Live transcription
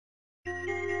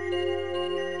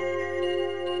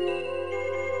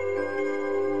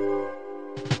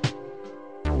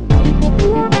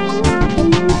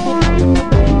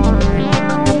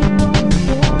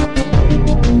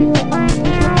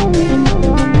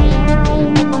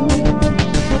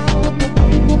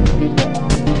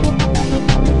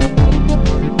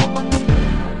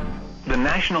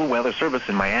Service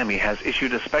in Miami has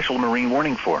issued a special marine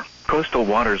warning for coastal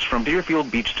waters from Deerfield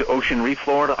Beach to Ocean Reef,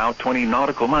 Florida out 20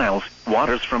 nautical miles,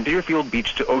 waters from Deerfield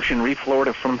Beach to Ocean Reef,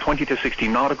 Florida from 20 to 60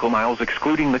 nautical miles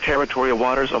excluding the territorial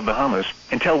waters of Bahamas,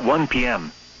 until 1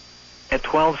 p.m. At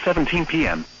 12:17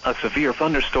 p.m., a severe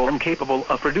thunderstorm capable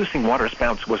of producing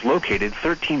waterspouts was located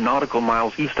 13 nautical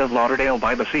miles east of Lauderdale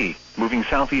by the sea, moving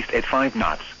southeast at 5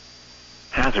 knots.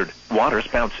 Hazard,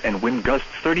 waterspouts and wind gusts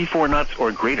 34 knots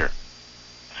or greater.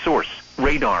 Source,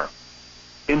 radar.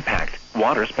 Impact,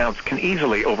 waterspouts can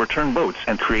easily overturn boats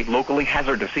and create locally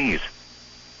hazardous seas.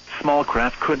 Small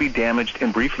craft could be damaged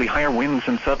in briefly higher winds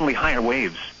and suddenly higher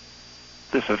waves.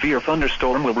 The severe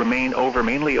thunderstorm will remain over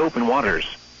mainly open waters.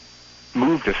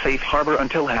 Move to safe harbor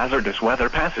until hazardous weather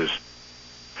passes.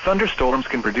 Thunderstorms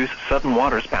can produce sudden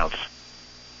waterspouts.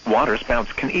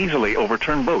 Waterspouts can easily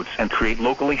overturn boats and create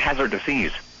locally hazardous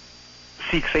seas.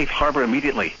 Seek safe harbor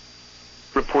immediately.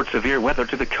 Report severe weather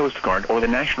to the Coast Guard or the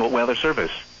National Weather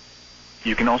Service.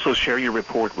 You can also share your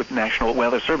report with National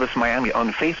Weather Service Miami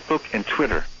on Facebook and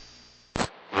Twitter.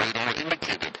 Radar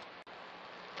indicated.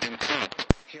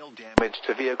 Impact. Hail damage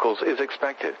to vehicles is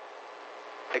expected.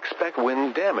 Expect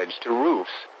wind damage to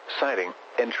roofs, siding,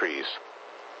 and trees.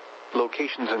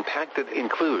 Locations impacted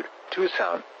include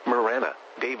Tucson, Marana,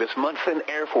 Davis-Monthan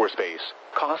Air Force Base,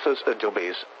 Casas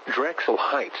Adobes, Drexel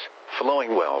Heights,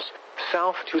 Flowing Wells,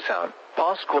 South Tucson,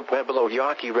 Bosco Pueblo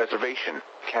Yaqui Reservation,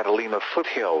 Catalina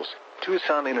Foothills,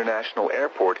 Tucson International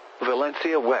Airport,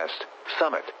 Valencia West,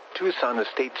 Summit, Tucson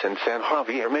Estates and San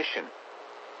Javier Mission.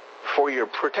 For your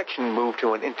protection, move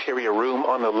to an interior room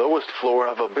on the lowest floor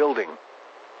of a building.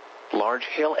 Large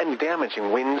hail and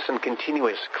damaging winds and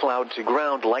continuous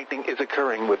cloud-to-ground lightning is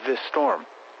occurring with this storm.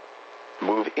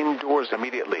 Move indoors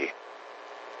immediately.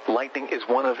 Lightning is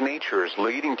one of nature's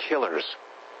leading killers.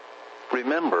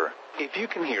 Remember, if you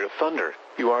can hear thunder,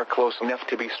 you are close enough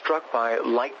to be struck by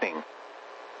lightning.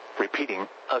 Repeating,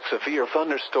 a severe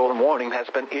thunderstorm warning has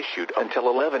been issued until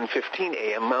 11:15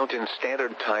 a.m. Mountain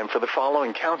Standard Time for the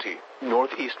following county: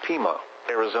 Northeast Pima,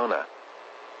 Arizona.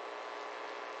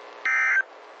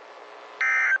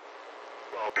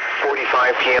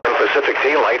 45 p.m. Pacific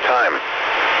Daylight Time.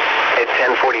 At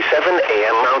 10:47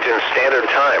 a.m. Mountain Standard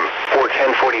Time, or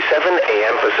 10:47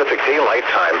 a.m. Pacific Daylight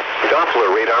Time,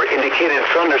 Doppler radar indicated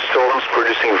thunderstorms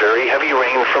producing very heavy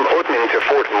rain from Oatman to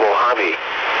Fort Mojave.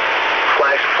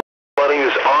 Flash flooding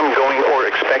is ongoing or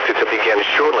expected to begin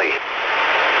shortly.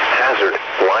 Hazard,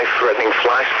 life-threatening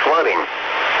flash flooding.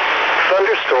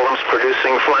 Thunderstorms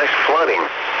producing flash flooding.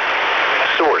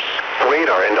 Source,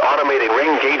 radar and automated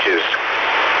rain gauges.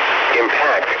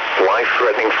 Impact,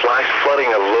 life-threatening flash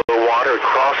flooding of low water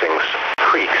crossings,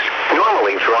 creeks,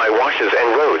 normally dry washes and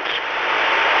roads.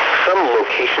 Some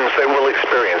locations that will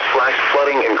experience flash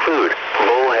flooding include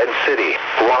Bullhead City,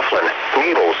 Laughlin,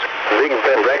 Needles, Big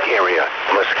Bend Rec Area,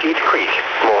 Mesquite Creek,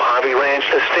 Mojave Ranch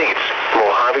Estates,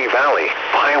 Mojave Valley,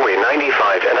 Highway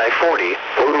 95 and I-40,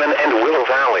 Woodman and Willow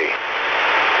Valley.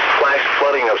 Flash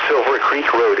flooding of Silver Creek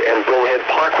Road and Bullhead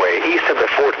Parkway east of the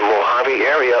Fort Mojave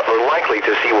area are likely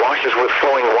to see washes with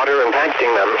flowing water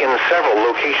impacting them in several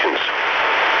locations.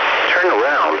 Turn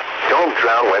around. Don't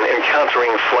drown when encountering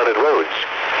flooded roads.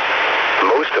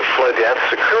 Most of flood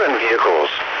deaths occur in vehicles.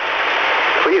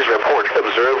 Please report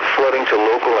observed flooding to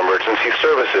local emergency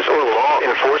services or law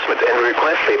enforcement and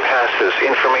request they pass this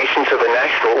information to the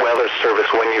National Weather Service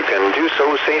when you can do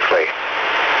so safely.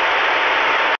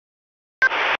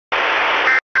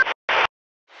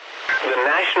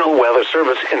 National Weather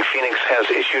Service in Phoenix has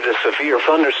issued a severe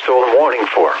thunderstorm warning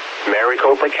for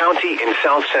Maricopa County in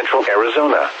south-central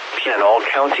Arizona, Pinal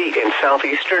County in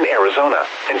southeastern Arizona,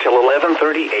 until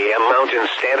 11:30 a.m. Mountain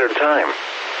Standard Time.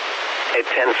 At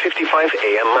 10:55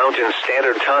 a.m. Mountain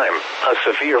Standard Time, a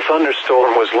severe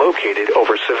thunderstorm was located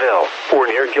over Seville, or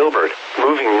near Gilbert,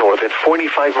 moving north at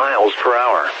 45 miles per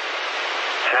hour.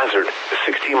 Hazard,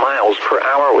 60 miles per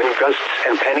hour wind gusts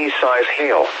and penny-size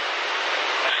hail.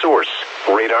 Source,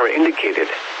 radar indicated.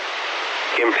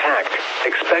 Impact,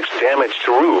 expects damage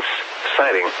to roofs,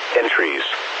 siding, and trees.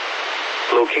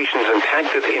 Locations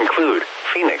impacted include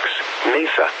Phoenix,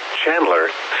 Mesa, Chandler,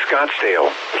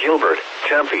 Scottsdale, Gilbert,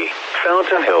 Tempe,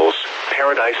 Fountain Hills,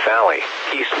 Paradise Valley,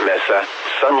 East Mesa,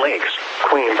 Sun Lakes,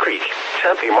 Queen Creek,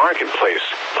 Tempe Marketplace,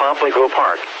 Pompago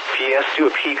Park,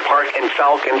 PS2 Peak Park and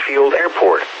Falcon Field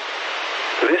Airport.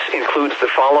 This includes the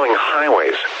following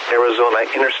highways: Arizona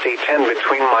Interstate 10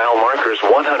 between mile markers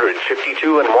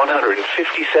 152 and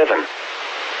 157.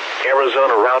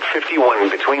 Arizona Route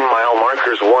 51 between mile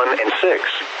markers 1 and 6.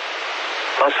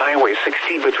 Bus Highway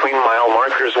 60 between mile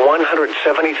markers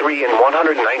 173 and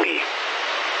 190.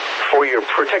 For your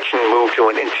protection, move to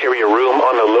an interior room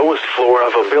on the lowest floor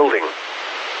of a building.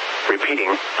 Repeating,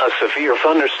 a severe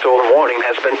thunderstorm warning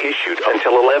has been issued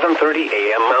until 11:30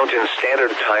 a.m. Mountain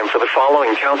Standard Time for the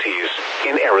following counties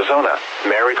in Arizona: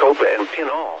 Maricopa and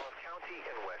Pinal County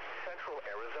in west central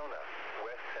Arizona,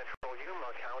 west central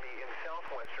Yuma County in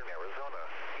southwestern Arizona,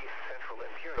 east central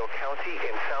Imperial County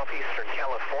in southeastern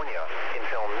California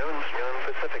until noon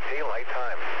Pacific Daylight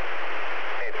Time.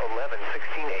 At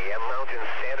 11:16 a.m. Mountain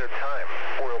Standard Time,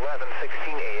 or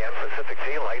 11:16 a.m. Pacific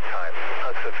Daylight Time,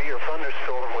 a severe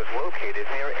thunderstorm was located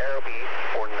near Arabi,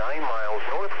 or 9 miles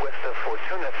northwest of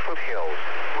Fortuna Foothills,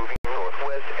 moving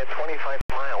northwest at 25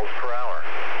 miles per hour.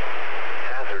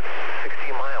 Hazard,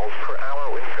 60 miles per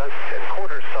hour with gusts and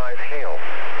quarter-size hail.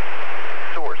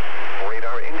 Source,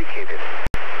 radar indicated.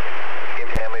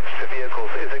 Damage to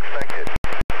vehicles is expected.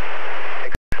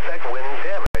 Expect wind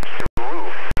damage to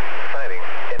roof, siding,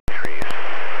 and trees.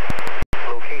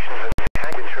 Locations in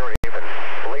Hagenture, Haven,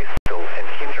 Blaisdell, and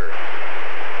Kinder.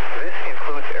 This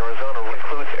includes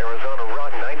Arizona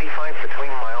Route 95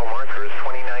 between mile markers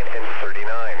 29 and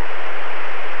 39.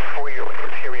 For your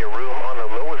interior room on the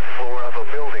lowest floor of a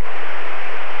building.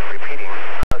 Repeating,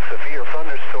 a severe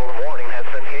thunderstorm warning has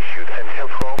been issued until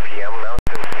 12 p.m.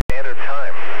 Mountain Standard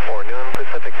Time, or noon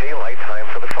Pacific Daylight Time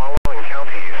for the following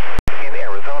counties in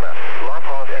Arizona: La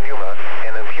Paz and Yuma,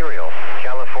 and Imperial,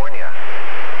 California.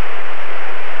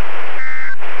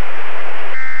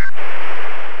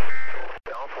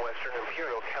 Southwestern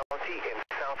Imperial County in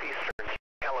southeastern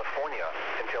California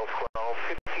until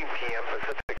 12:15 p.m.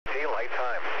 Pacific Daylight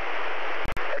Time.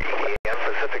 At 8 a.m.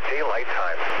 Pacific Daylight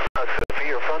Time, a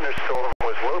severe thunderstorm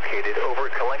was located over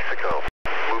Calexico,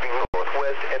 moving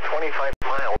northwest at 25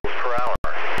 miles per hour.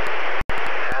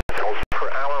 Miles per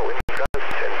hour with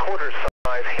gusts and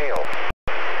quarter-size hail.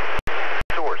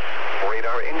 Source,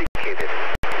 radar indicated.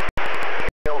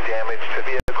 Hail damage to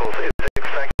vehicles is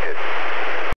expected.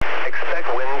 Expect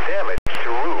wind damage to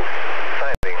roof,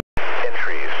 siding, and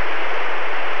trees.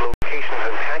 Locations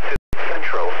impacted: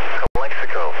 Centro,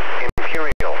 Calexico,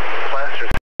 Imperial, Placer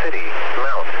City,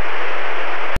 Mount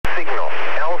Signal,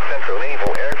 El Centro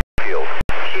Naval Airfield,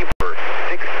 Heber,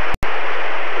 Dixon.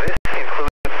 This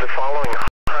includes the following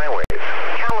highways: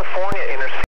 California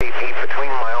Interstate 8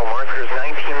 between mile markers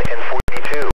 19 and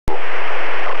 42,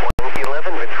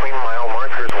 111 between mile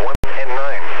markers 1 and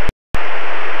 9,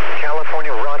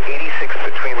 California Route 86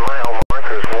 between mile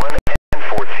markers 1 and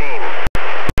 14.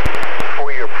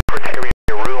 For your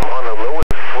interior room on the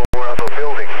lowest floor of a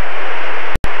building.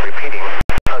 Repeating,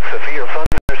 a severe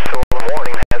thunderstorm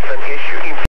warning has been issued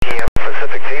 8 p.m.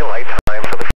 Pacific Daylight Time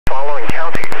for the following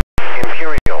counties: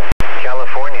 Imperial,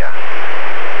 California.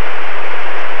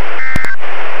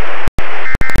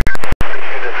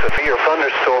 Issued a severe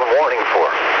thunderstorm warning for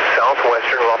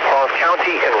southwestern La Paz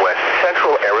County in west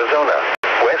central Arizona,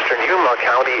 western Yuma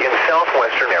County in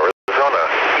southwestern Arizona,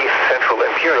 east central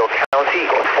Imperial County,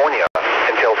 California,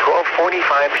 until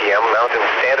 12:45 p.m. Mountain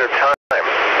Standard Time,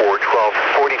 or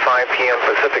 12:45 p.m.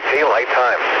 Pacific Daylight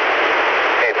Time.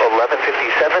 At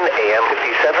 11:57 a.m.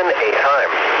 57 a.m.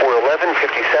 or 11:57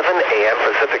 a.m.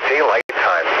 Pacific Daylight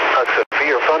Time, a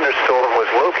severe thunderstorm was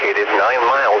located 9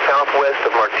 miles southwest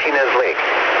of Martinez Lake,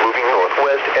 moving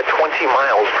northwest at 20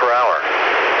 miles per hour.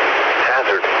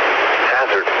 Hazard,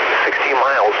 60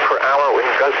 miles per hour with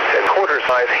gusts and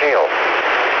quarter-size hail.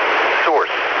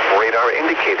 Source, radar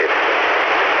indicated.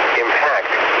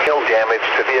 Impact, hail damage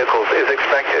to vehicles is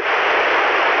expected.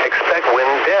 Expect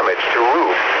wind damage to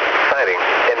roof, siding,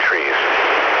 and trees.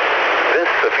 This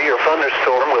severe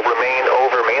thunderstorm will remain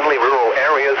over mainly rural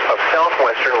areas of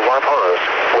southwestern La Paz,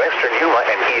 western Yuma,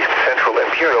 and east central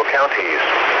Imperial counties.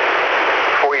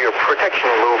 For your protection,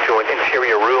 move to an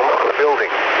interior room of the building.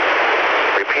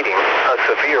 Repeating, a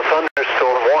severe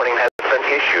thunderstorm warning has been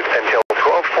issued until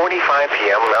 12:45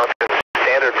 p.m. Mountain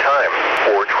Standard Time,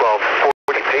 or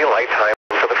 12:40 Daylight Time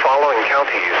for the following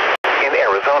counties in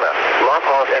Arizona: La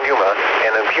Paz and Yuma,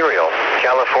 and Imperial,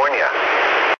 California.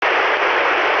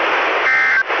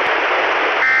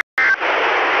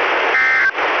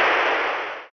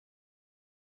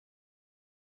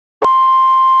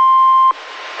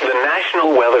 The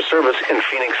National Weather Service in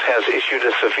Phoenix has issued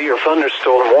a severe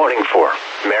thunderstorm warning for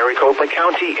Maricopa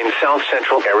County in south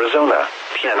central Arizona,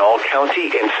 Pinal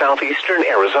County in southeastern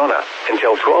Arizona,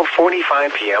 until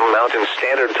 12:45 p.m. Mountain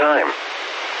Standard Time.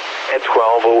 At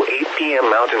 12:08 p.m.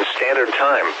 Mountain Standard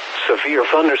Time, severe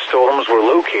thunderstorms were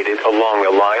located along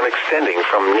a line extending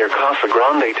from near Casa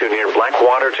Grande to near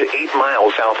Blackwater to 8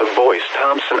 miles south of Boyce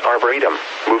Thompson Arboretum,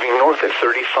 moving north at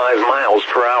 35 miles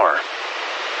per hour.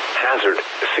 Hazard,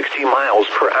 60 miles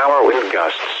per hour wind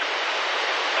gusts.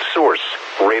 Source,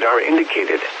 radar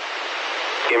indicated.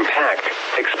 Impact.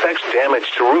 Expects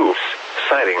damage to roofs,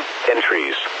 siding, and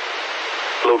trees.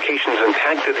 Locations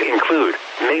impacted include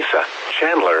Mesa,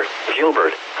 Chandler,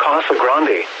 Gilbert, Casa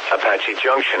Grande, Apache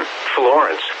Junction,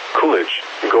 Florence, Coolidge,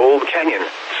 Gold Canyon,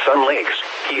 Sun Lakes,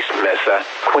 East Mesa,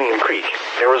 Queen Creek,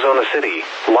 Arizona City,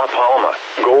 La Palma,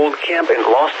 Gold Camp, and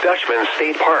Lost Dutchman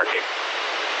State Park.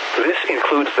 This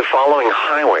includes the following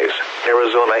highways: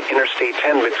 Arizona Interstate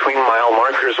 10 between mile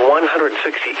markers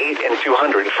 168 and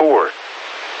 204.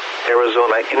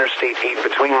 Arizona Interstate 8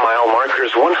 between mile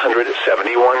markers 171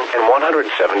 and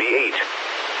 178.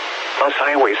 Bus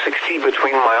Highway 60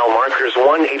 between mile markers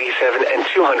 187 and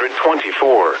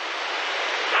 224.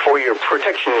 For your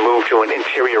protection, move to an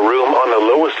interior room on the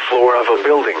lowest floor of a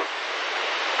building.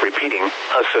 Repeating,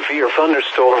 a severe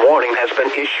thunderstorm warning has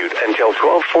been issued until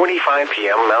 12:45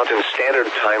 p.m. Mountain Standard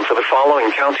Time for the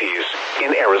following counties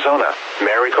in Arizona: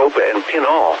 Maricopa and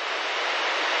Pinal.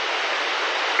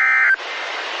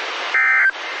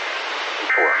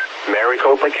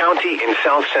 Maricopa County in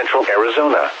south central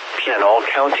Arizona, Pinal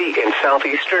County in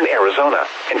southeastern Arizona,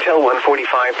 until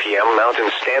 1:45 p.m.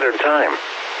 Mountain Standard Time.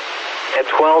 At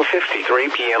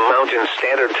 12:53 p.m. Mountain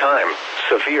Standard Time,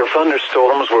 severe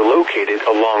thunderstorms were located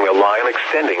along a line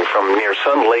extending from near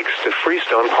Sun Lakes to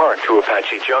Freestone Park to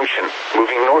Apache Junction,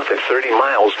 moving north at 30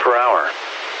 miles per hour.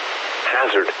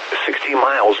 Hazard, 60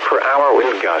 miles per hour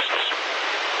wind gusts.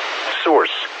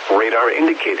 Source, radar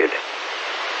indicated.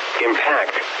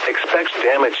 Impact, expects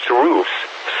damage to roofs,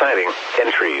 siding,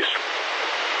 and trees.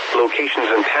 Locations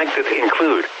impacted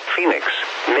include Phoenix,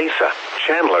 Mesa,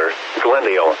 Chandler,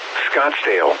 Glendale,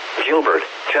 Scottsdale, Gilbert,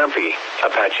 Tempe,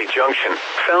 Apache Junction,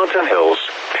 Fountain Hills,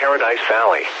 Paradise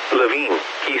Valley, Levine,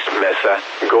 East Mesa,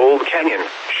 Gold Canyon,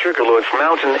 Sugarloaf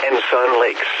Mountain, and Sun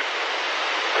Lakes.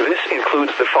 This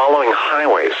includes the following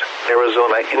highways: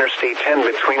 Arizona Interstate 10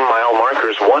 between mile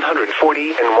markers 140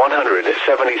 and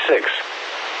 176.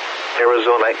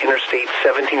 Arizona Interstate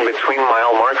 17 between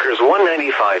mile markers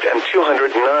 195 and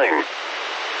 209.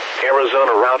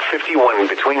 Arizona Route 51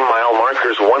 between mile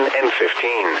markers 1 and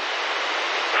 15.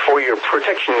 For your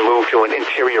protection, move to an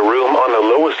interior room on the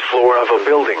lowest floor of a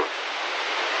building.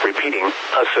 Repeating,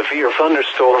 a severe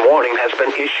thunderstorm warning has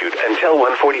been issued until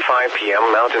 1:45 p.m.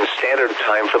 Mountain Standard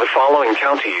Time for the following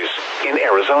counties in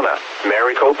Arizona: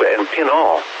 Maricopa and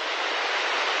Pinal.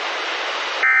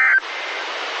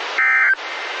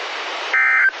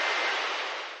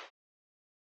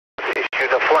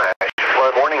 Issued a flash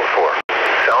flood warning for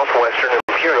southwestern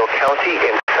Imperial County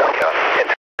in Seneca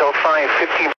until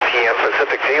 5:15 p.m.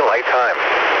 Pacific Daylight Time.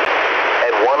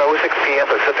 At 1:06 p.m.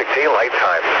 Pacific Daylight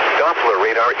Time, Doppler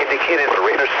radar indicated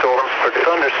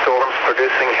thunderstorms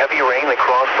producing heavy rain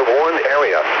across the warned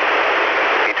area.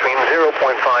 Between 0.5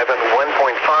 and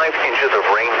 1.5 inches of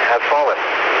rain have fallen.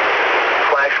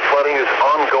 Flash flooding is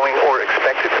ongoing or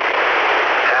expected to be.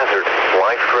 Hazard,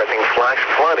 life-threatening flash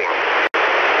flooding.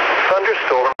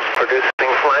 Thunderstorms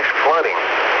producing flash flooding.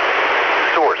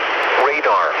 Source,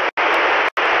 radar.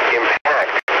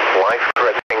 Impact,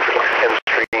 life-threatening and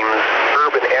streams,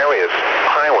 urban areas,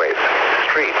 highways,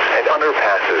 streets, and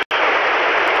underpasses.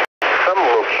 Some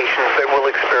locations that will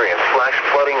experience flash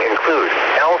flooding include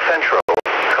El Centro,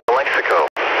 Calexico,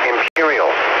 Imperial,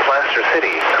 Placer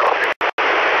City,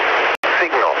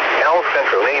 Signal, El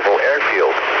Centro Naval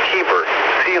Airfield, Heber,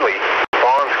 Sealy,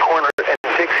 Bonds Corner, and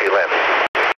Dixieland.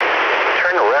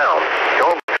 Turn around.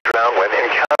 Don't drown when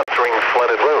encountering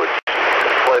flooded roads.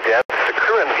 Flood deaths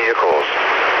occur in vehicles.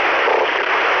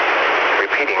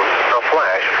 Repeating, a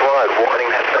flash flood warning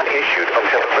has been issued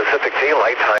until Pacific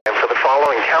Daylight Time for the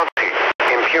following county: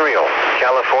 Imperial,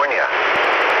 California.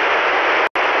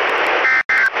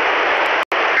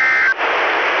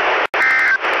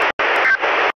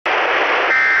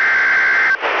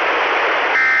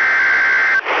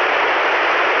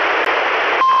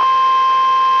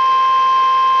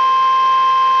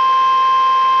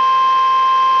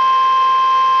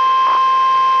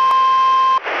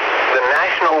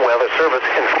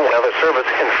 Weather Service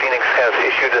in Phoenix has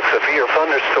issued a severe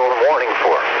thunderstorm warning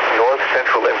for north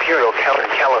central Imperial County,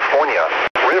 California,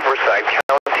 Riverside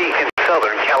County in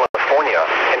southern California,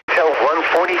 until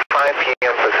 1:45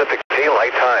 p.m. Pacific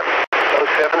Daylight Time.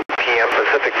 7 p.m.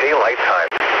 Pacific Daylight Time,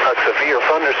 a severe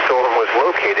thunderstorm was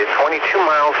located 22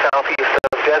 miles southeast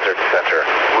of Desert Center,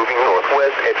 moving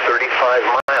northwest at 35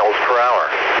 miles per hour.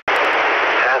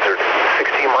 Hazard,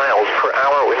 60 miles per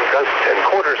hour wind gusts and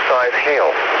quarter-size hail.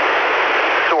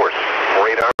 Source,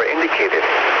 radar indicated.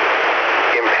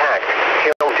 Impact,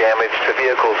 hail damage to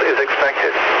vehicles is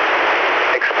expected.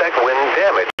 Expect wind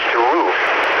damage to roofs,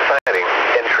 siding,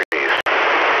 and trees.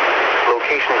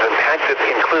 Locations impacted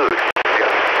include.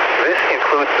 This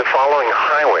includes the following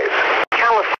highways: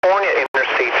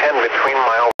 between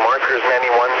mile markers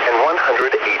 91 and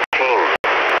 118.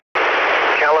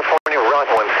 California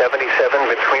Route 177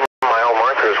 between mile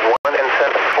markers 1 and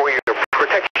 7. For your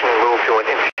protection, move to an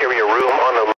interior room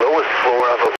on the lowest floor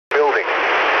of a building.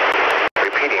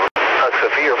 Repeating, a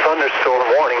severe thunderstorm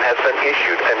warning has been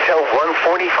issued until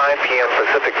 1:45 p.m.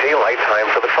 Pacific Daylight Time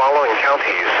for the following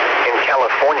counties in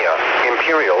California: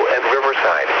 Imperial and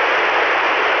Riverside.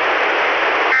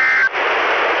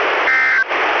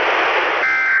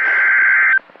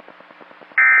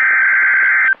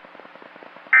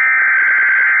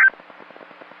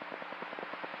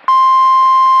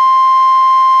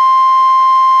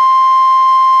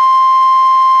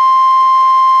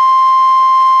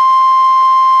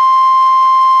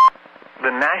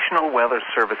 The National Weather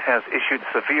Service has issued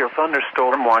Severe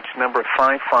Thunderstorm Watch number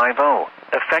 550,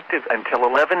 effective until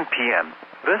 11 p.m.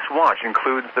 This watch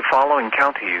includes the following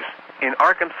counties in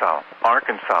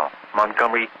Arkansas: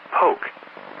 Montgomery, Polk,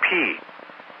 P,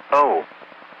 O,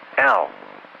 L,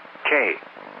 K,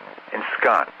 and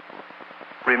Scott.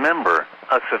 Remember,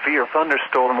 a severe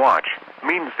thunderstorm watch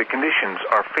means the conditions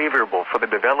are favorable for the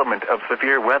development of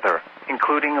severe weather,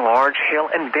 including large hail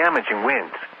and damaging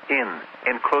winds in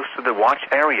and close to the watch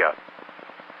area.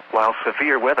 While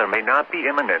severe weather may not be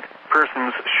imminent,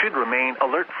 persons should remain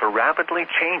alert for rapidly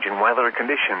changing weather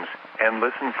conditions and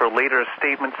listen for later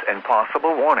statements and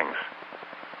possible warnings.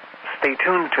 Stay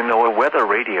tuned to NOAA Weather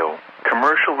Radio,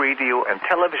 commercial radio and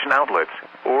television outlets,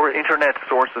 or internet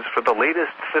sources for the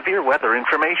latest severe weather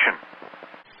information.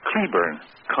 Cleburne,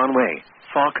 Conway,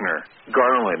 Faulkner,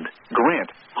 Garland,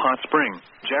 Grant, Hot Spring,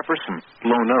 Jefferson,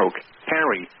 Lone Oak,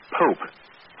 Perry, Pope,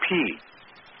 P,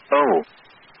 O,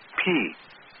 P,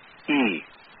 E,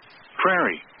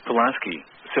 Prairie, Pulaski,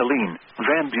 Saline,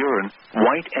 Van Buren,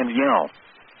 White, and Yell.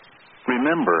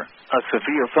 Remember, a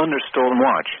severe thunderstorm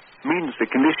watch means the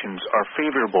conditions are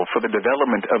favorable for the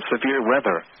development of severe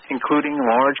weather, including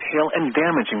large hail and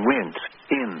damaging winds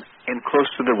in and close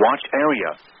to the watch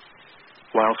area.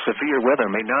 While severe weather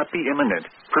may not be imminent,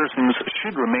 persons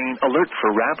should remain alert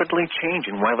for rapidly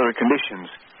changing weather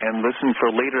conditions and listen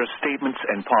for later statements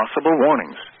and possible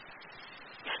warnings.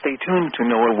 Stay tuned to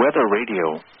NOAA Weather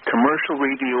Radio, commercial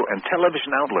radio and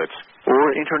television outlets,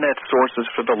 or internet sources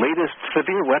for the latest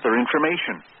severe weather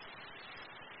information.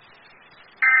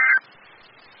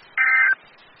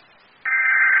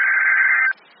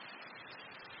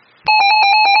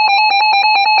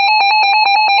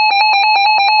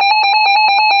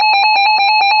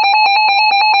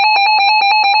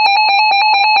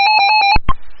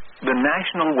 The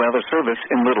National Weather Service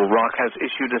in Little Rock has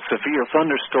issued a severe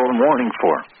thunderstorm warning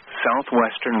for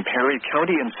southwestern Perry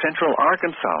County and central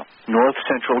Arkansas, north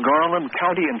central Garland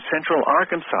County and central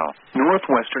Arkansas,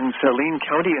 northwestern Saline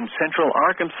County and central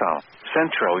Arkansas,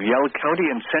 central Yell County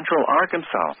and central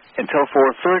Arkansas, until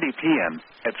 4:30 p.m.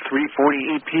 At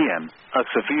 3:48 p.m., a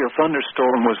severe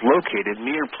thunderstorm was located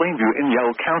near Plainview in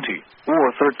Yell County, or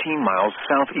 13 miles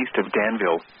southeast of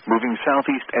Danville, moving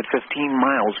southeast at 15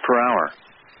 miles per hour.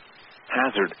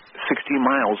 Hazard, 60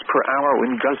 miles per hour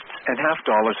wind gusts and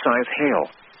half-dollar-size hail.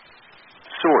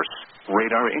 Source,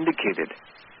 radar indicated.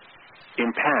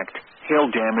 Impact,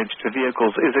 hail damage to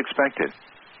vehicles is expected.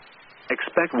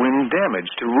 Expect wind damage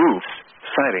to roofs,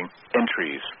 siding, and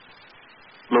trees.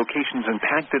 Locations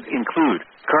impacted include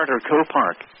Carter Cove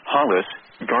Park, Hollis,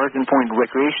 Garden Point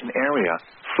Recreation Area,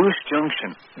 Foose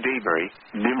Junction, Dayberry,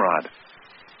 Nimrod.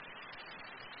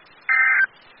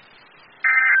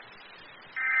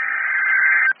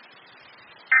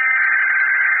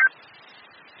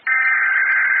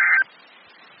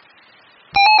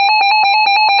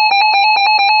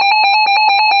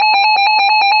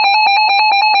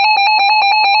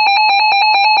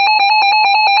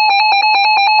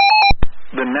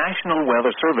 The National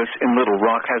Weather Service in Little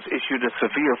Rock has issued a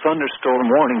severe thunderstorm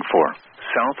warning for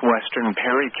southwestern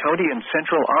Perry County and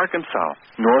central Arkansas,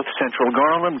 north central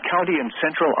Garland County and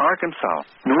central Arkansas,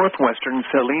 northwestern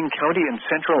Saline County and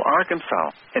central Arkansas,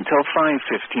 until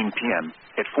 5:15 p.m.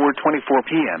 At 4:24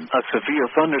 p.m., a severe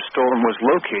thunderstorm was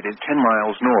located 10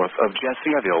 miles north of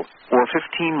Jessieville, or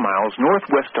 15 miles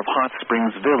northwest of Hot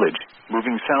Springs Village,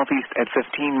 moving southeast at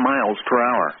 15 miles per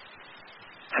hour.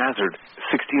 Hazard,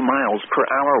 60 miles per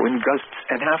hour wind gusts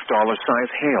and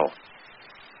half-dollar-size hail.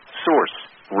 Source,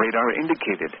 radar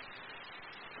indicated.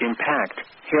 Impact,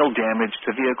 hail damage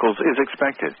to vehicles is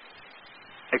expected.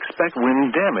 Expect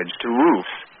wind damage to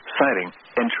roofs, siding,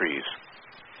 and trees.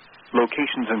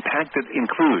 Locations impacted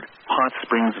include Hot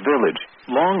Springs Village,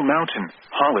 Long Mountain,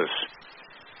 Hollis.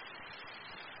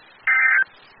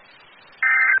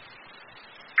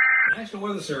 The National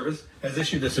Weather Service has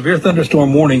issued a severe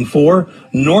thunderstorm warning for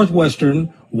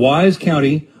northwestern Wise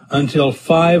County until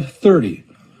 5:30.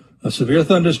 A severe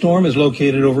thunderstorm is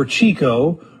located over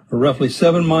Chico, or roughly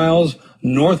 7 miles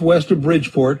northwest of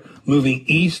Bridgeport, moving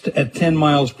east at 10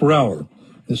 miles per hour.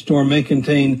 The storm may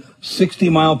contain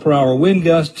 60-mile-per-hour wind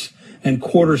gusts and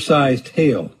quarter-sized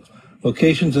hail.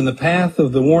 Locations in the path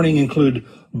of the warning include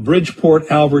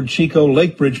Bridgeport, Alvord, Chico,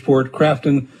 Lake Bridgeport,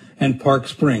 Crafton, and Park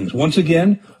Springs. Once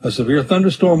again, a severe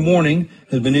thunderstorm warning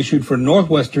has been issued for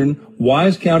northwestern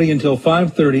Wise County until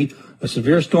 5:30. A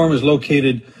severe storm is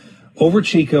located over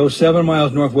Chico, 7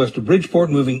 miles northwest of Bridgeport,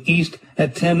 moving east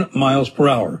at 10 miles per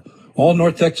hour. All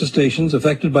North Texas stations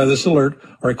affected by this alert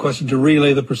are requested to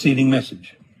relay the preceding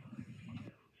message.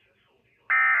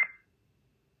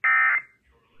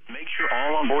 Make sure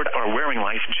all on board are wearing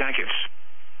life jackets.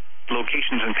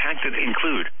 Locations impacted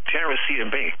include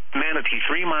Terracea Bay, Manatee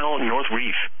 3 Mile North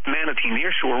Reef, Manatee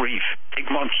Nearshore Reef,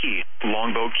 Egmont Key,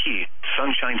 Longboat Key,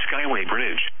 Sunshine Skyway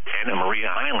Bridge, Anna Maria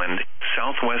Island,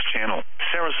 Southwest Channel,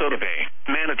 Sarasota Bay,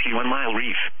 Manatee 1 Mile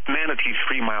Reef, Manatee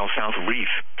 3 Mile South Reef,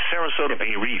 Sarasota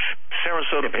Bay Reef,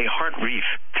 Sarasota Bay Heart Reef,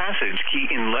 Passage Key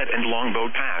Inlet and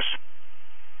Longboat Pass.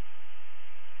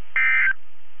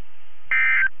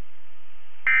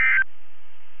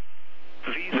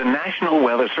 The National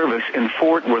Weather Service in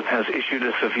Fort Worth has issued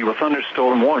a severe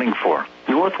thunderstorm warning for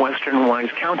northwestern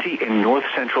Wise County in north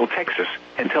central Texas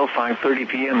until 5:30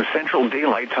 p.m. Central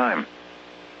Daylight Time.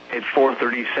 At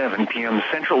 4:37 p.m.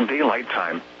 Central Daylight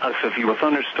Time, a severe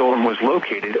thunderstorm was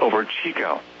located over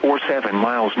Chico, or 7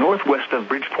 miles northwest of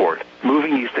Bridgeport,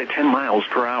 moving east at 10 miles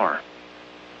per hour.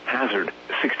 Hazard,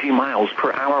 60 miles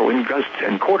per hour wind gusts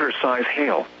and quarter-size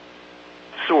hail.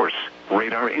 Source,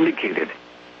 radar indicated.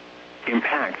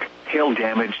 Impact, hail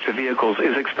damage to vehicles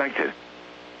is expected.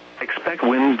 Expect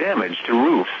wind damage to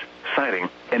roofs, siding,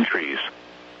 and trees.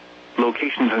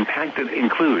 Locations impacted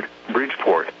include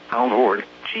Bridgeport, Alvord,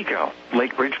 Chico,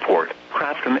 Lake Bridgeport,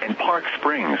 Crafton, and Park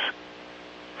Springs.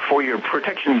 For your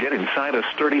protection, get inside a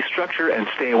sturdy structure and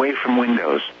stay away from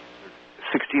windows.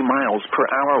 60 miles per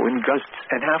hour wind gusts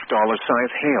and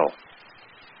 $half-size hail.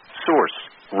 Source,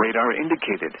 radar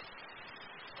indicated.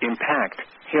 Impact,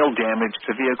 hail damage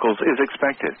to vehicles is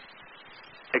expected.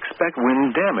 Expect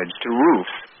wind damage to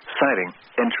roofs, siding,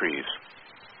 and trees.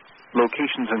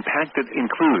 Locations impacted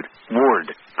include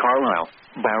Ward, Carlisle,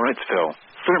 Barrettsville,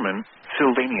 Thurman,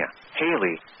 Sylvania,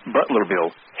 Haley,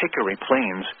 Butlerville, Hickory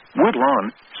Plains,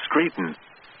 Woodlawn, Scranton.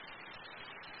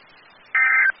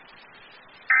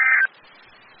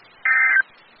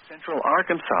 Central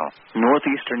Arkansas,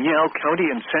 northeastern Yell County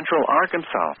and central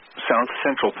Arkansas, south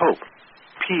central Pope,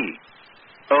 P.O.P.E.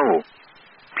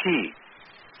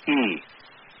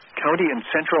 County in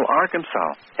central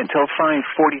Arkansas until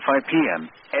 5:45 p.m.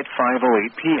 At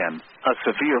 5:08 p.m., a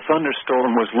severe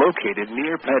thunderstorm was located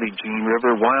near Petit Jean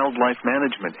River Wildlife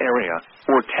Management Area,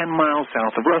 or 10 miles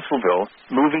south of Russellville,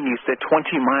 moving east at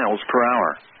 20 miles per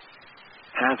hour.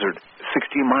 Hazard,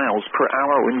 60 miles per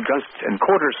hour wind gusts and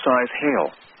quarter-size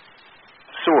hail.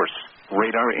 Source,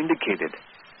 radar indicated.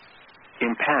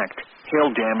 Impact, hail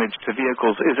damage to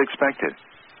vehicles is expected.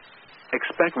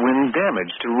 Expect wind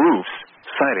damage to roofs,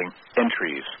 siding, and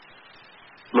trees.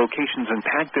 Locations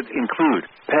impacted include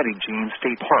Petit Jean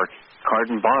State Park,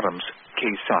 Cardin Bottoms,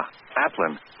 Casa,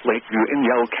 Applin, Lakeview in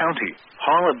Yell County,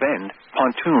 Holla Bend,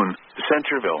 Pontoon,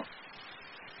 Centerville.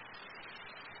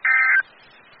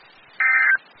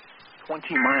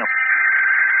 20 miles.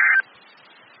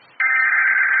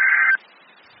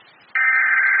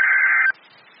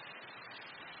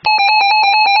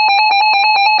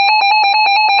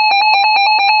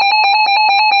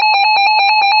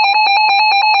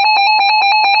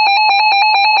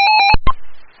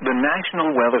 The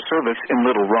National Weather Service in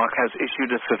Little Rock has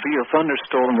issued a severe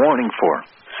thunderstorm warning for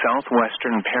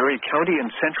southwestern Perry County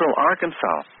and central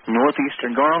Arkansas,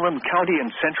 northeastern Garland County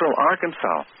and central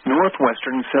Arkansas,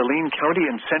 northwestern Saline County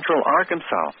and central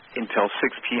Arkansas, until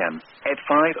 6 p.m. At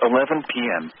 5:11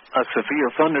 p.m., a severe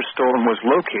thunderstorm was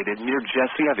located near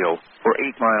Jessiaville, or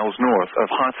 8 miles north of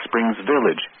Hot Springs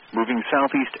Village, moving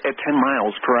southeast at 10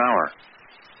 miles per hour.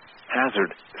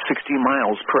 Hazard, 60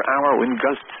 miles per hour wind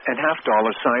gusts and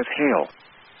 $half-size hail.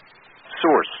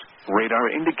 Source, radar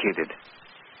indicated.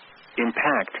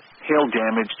 Impact, hail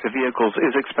damage to vehicles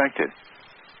is expected.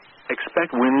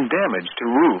 Expect wind damage to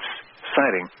roofs,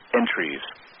 siding, and trees.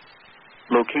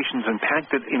 Locations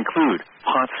impacted include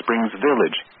Hot Springs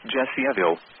Village,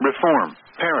 Jessiaville, Reform,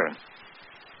 Perrin.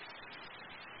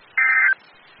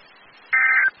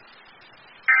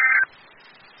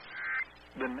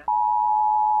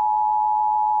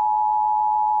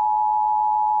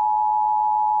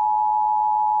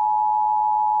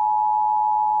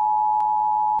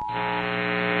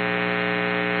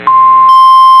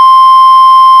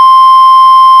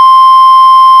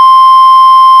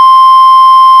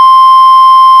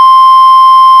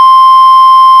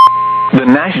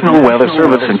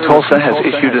 Service in Tulsa has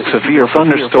issued a severe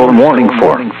thunderstorm warning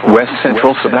for west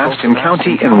central Sebastian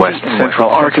County in west central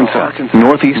Arkansas,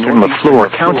 northeastern Lafleur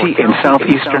County in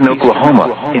southeastern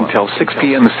Oklahoma until 6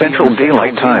 p.m. Central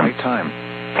Daylight Time.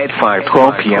 At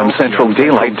 5:12 p.m. Central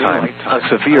Daylight Time, a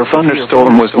severe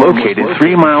thunderstorm was located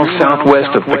 3 miles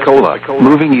southwest of Pensacola,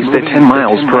 moving east at 10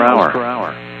 miles per hour.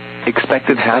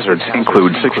 Expected hazards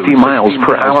include 60 miles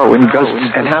per hour wind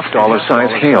gusts and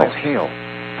half-dollar-size hail.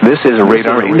 This is a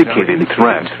radar-indicated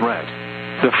threat.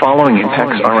 The following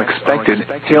impacts are expected.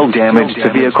 Hail damage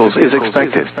to vehicles is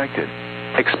expected.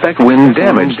 Expect wind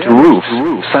damage to roofs,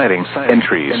 siding, and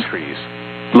trees.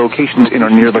 Locations in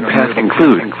or near the path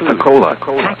include Pensacola,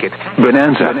 Hackett,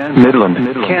 Bonanza, Midland,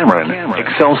 Cameron,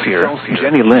 Excelsior,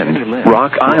 Jenny Lind,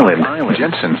 Rock Island,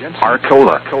 Jensen,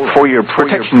 Arcola. For your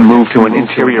protection, move to an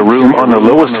interior room on the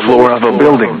lowest floor of a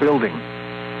building.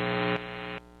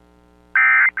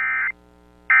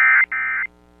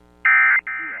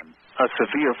 A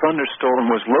severe thunderstorm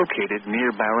was located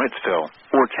near Barrettsville,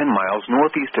 or 10 miles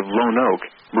northeast of Lone Oak,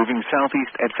 moving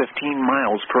southeast at 15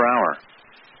 miles per hour.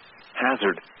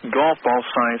 Hazard, golf ball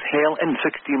size hail and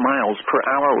 60 miles per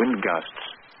hour wind gusts.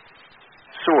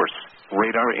 Source,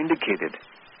 radar indicated.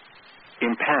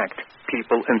 Impact,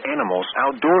 people and animals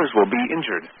outdoors will be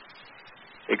injured.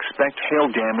 Expect hail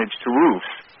damage to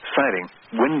roofs, siding,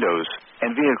 windows,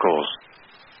 and vehicles.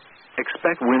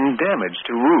 Expect wind damage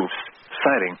to roofs,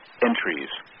 siding, and trees.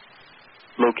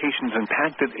 Locations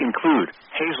impacted include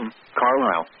Hazen,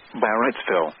 Carlisle,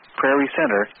 Barrettsville, Prairie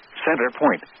Center, Center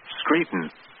Point, Scranton.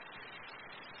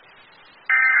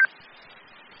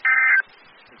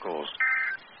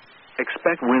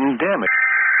 Expect wind damage.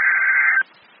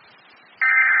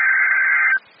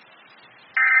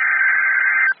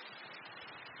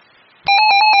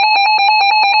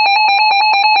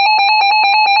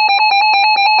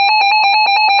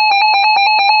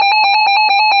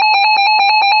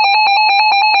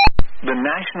 The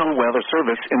National Weather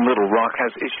Service in Little Rock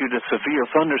has issued a severe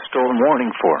thunderstorm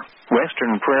warning for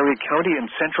western Prairie County and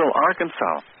central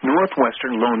Arkansas,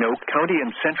 northwestern Lone Oak County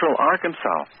and central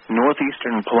Arkansas,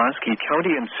 northeastern Pulaski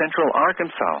County and central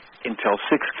Arkansas, until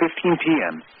 6:15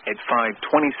 p.m. At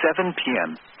 5:27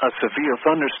 p.m., a severe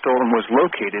thunderstorm was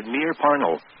located near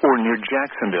Parnell, or near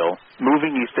Jacksonville,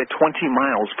 moving east at 20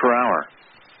 miles per hour.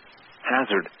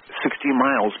 Hazard, 60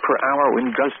 miles per hour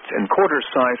wind gusts and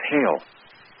quarter-size hail.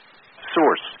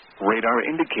 Source, radar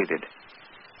indicated.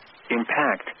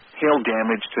 Impact, hail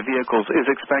damage to vehicles is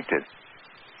expected.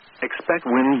 Expect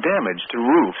wind damage to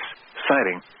roofs,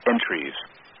 siding, and trees.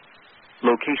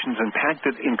 Locations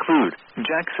impacted include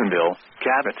Jacksonville,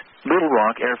 Cabot, Little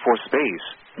Rock Air Force Base,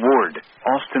 Ward,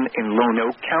 Austin in Lone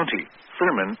Oak County,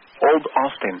 Thurman, Old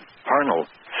Austin, Parnell,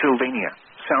 Sylvania,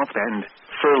 South Bend,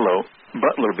 Furlow,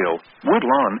 Butlerville,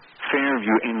 Woodlawn,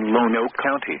 Fairview in Lone Oak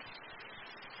County.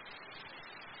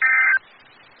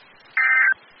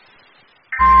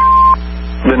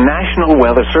 The National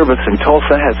Weather Service in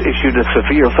Tulsa has issued a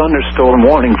severe thunderstorm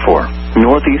warning for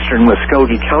northeastern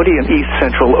Muskogee County and east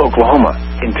central Oklahoma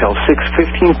until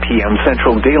 6:15 p.m.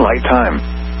 Central Daylight Time.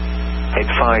 At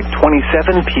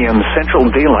 5:27 p.m.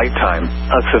 Central Daylight Time,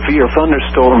 a severe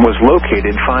thunderstorm was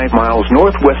located 5 miles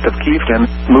northwest of Kiefton,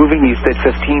 moving east at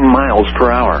 15 miles per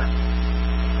hour.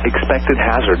 Expected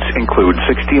hazards include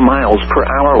 60 miles per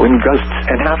hour wind gusts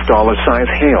and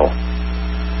half-dollar-size hail.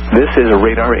 This is a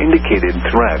radar-indicated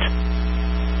threat.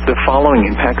 The following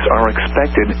impacts are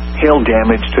expected. Hail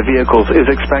damage to vehicles is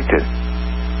expected.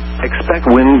 Expect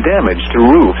wind damage to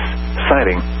roofs,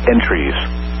 siding, and trees.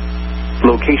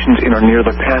 Locations in or near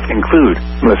the path include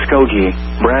Muskogee,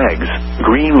 Braggs,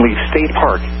 Greenleaf State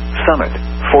Park, Summit.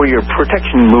 For your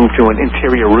protection, move to an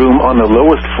interior room on the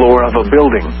lowest floor of a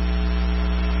building.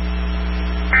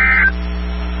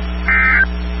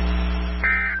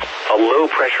 A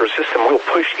low-pressure system will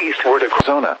push eastward across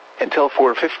Arizona until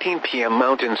 4:15 p.m.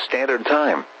 Mountain Standard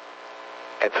Time.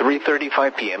 At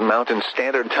 3:35 p.m. Mountain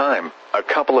Standard Time, a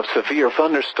couple of severe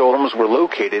thunderstorms were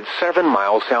located 7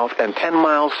 miles south and 10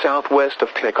 miles southwest of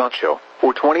Tecacho,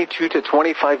 or 22 to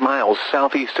 25 miles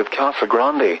southeast of Casa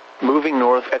Grande, moving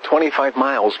north at 25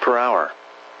 miles per hour.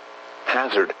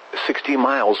 Hazard, 60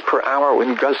 miles per hour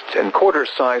wind gusts and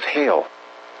quarter-size hail.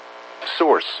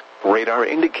 Source, radar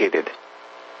indicated.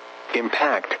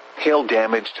 Impact, hail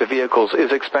damage to vehicles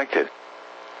is expected.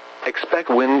 Expect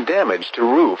wind damage to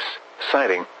roofs,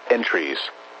 siding, and trees.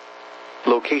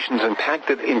 Locations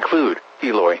impacted include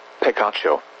Eloy,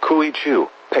 Tecacho, Cuichu,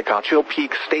 Tecacho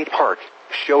Peak State Park,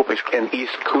 Chopish, and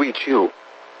East Cuichu.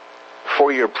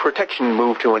 For your protection,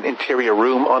 move to an interior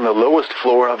room on the lowest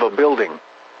floor of a building.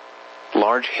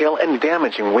 Large hail and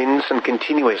damaging winds and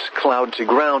continuous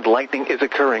cloud-to-ground lightning is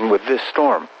occurring with this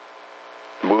storm.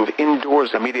 Move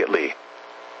indoors immediately.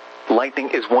 Lightning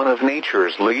is one of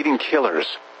nature's leading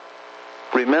killers.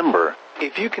 Remember,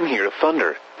 if you can hear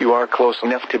thunder, you are close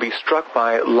enough to be struck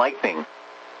by lightning.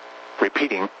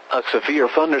 Repeating, a severe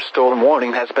thunderstorm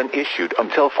warning has been issued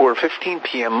until 4:15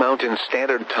 p.m. Mountain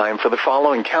Standard Time for the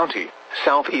following county: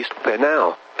 Southeast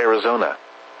Pinal, Arizona.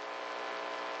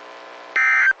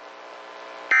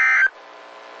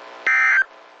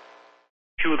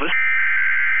 To the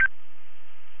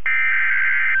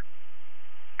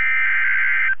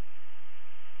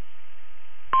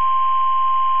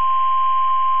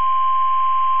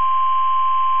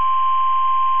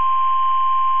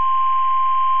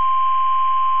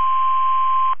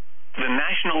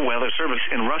National Weather Service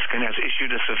in Ruskin has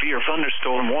issued a severe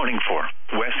thunderstorm warning for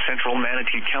west central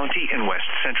Manatee County in west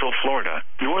central Florida,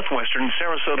 northwestern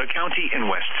Sarasota County in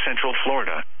west central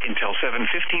Florida, until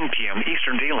 7:15 p.m.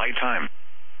 Eastern Daylight Time.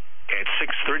 At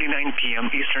 6:39 p.m.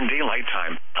 Eastern Daylight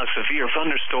Time, a severe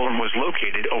thunderstorm was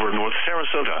located over North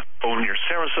Sarasota, or near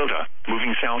Sarasota,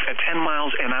 moving south at 10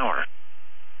 miles an hour.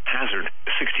 Hazard,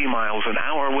 60 miles an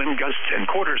hour wind gusts and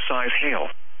quarter-size hail.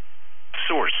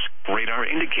 Source, radar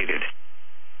indicated.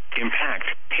 Impact,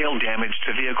 hail damage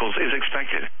to vehicles is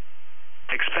expected.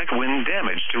 Expect wind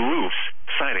damage to roofs,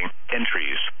 siding, and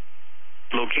trees.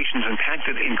 Locations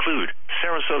impacted include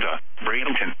Sarasota,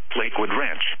 Bradenton, Lakewood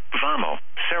Ranch, Vamo,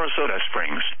 Sarasota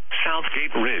Springs,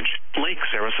 Southgate Ridge, Lake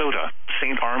Sarasota,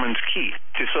 St. Armand's Key,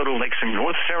 DeSoto Lakes and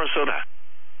North Sarasota.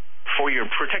 For your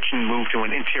protection, move to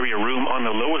an interior room on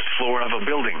the lowest floor of a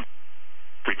building.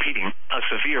 Repeating, a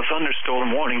severe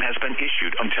thunderstorm warning has been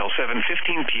issued until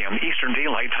 7:15 p.m. Eastern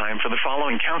Daylight Time for the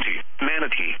following county: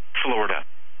 Manatee, Florida.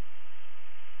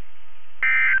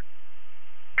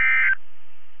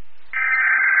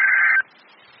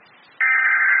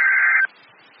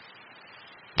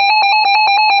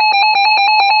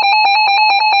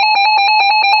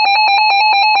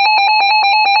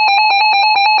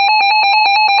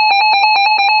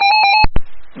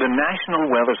 The National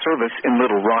Weather Service in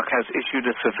Little Rock has issued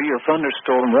a severe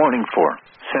thunderstorm warning for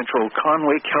central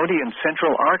Conway County and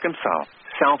central Arkansas,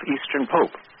 southeastern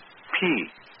Pope,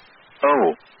 P.O.P.E.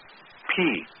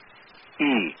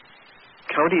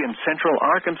 County and central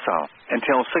Arkansas,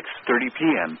 until 6:30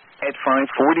 p.m. At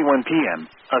 5:41 p.m.,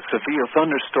 a severe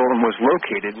thunderstorm was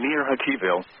located near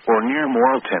Hattieville, or near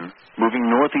Morrilton, moving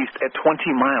northeast at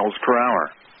 20 miles per hour.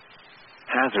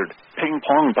 Hazard,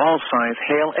 ping-pong ball-size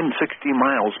hail and 60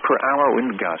 miles per hour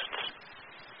wind gusts.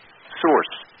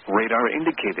 Source, radar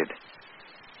indicated.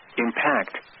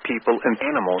 Impact, people and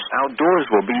animals outdoors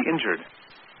will be injured.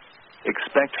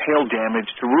 Expect hail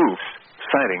damage to roofs,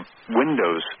 siding,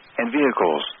 windows, and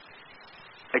vehicles.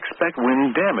 Expect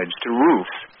wind damage to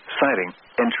roofs, siding,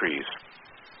 and trees.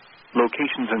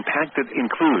 Locations impacted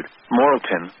include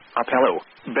Morrilton, Apello,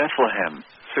 Bethlehem,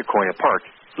 Sequoia Park,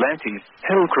 Lantee,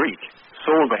 Hill Creek,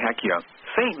 Solvahakia,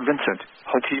 St. Vincent,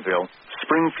 Hattieville,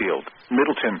 Springfield,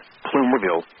 Middleton,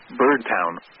 Plumerville,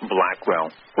 Birdtown,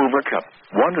 Blackwell, Overcup,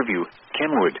 Wonderview,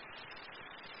 Kenwood.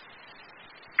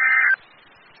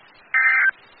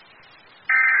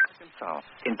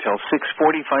 Until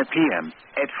 6:45 p.m.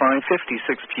 At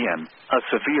 5:56 p.m., a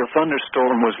severe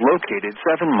thunderstorm was located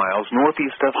 7 miles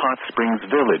northeast of Hot Springs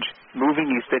Village, moving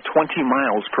east at 20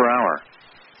 miles per hour.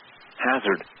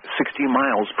 Hazard, 60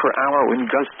 miles per hour wind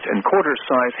gusts and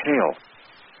quarter-size hail.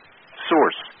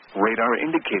 Source, radar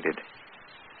indicated.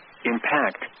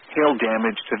 Impact, hail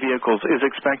damage to vehicles is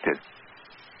expected.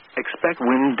 Expect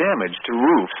wind damage to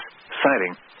roofs,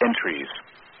 siding, and trees.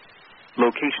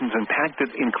 Locations impacted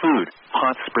include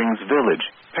Hot Springs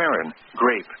Village, Perrin,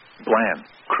 Grape, Bland,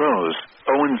 Crows,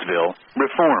 Owensville,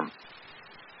 Reform.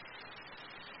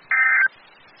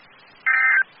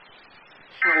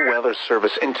 National Weather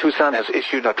Service in Tucson has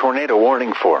issued a tornado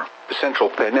warning for central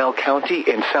Pinal County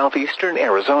in southeastern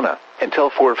Arizona until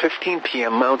 4:15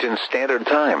 p.m. Mountain Standard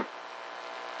Time.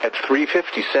 At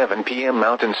 3:57 p.m.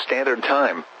 Mountain Standard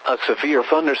Time, a severe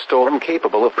thunderstorm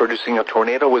capable of producing a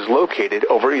tornado was located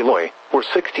over Eloy, or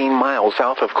 16 miles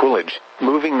south of Coolidge,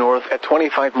 moving north at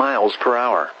 25 miles per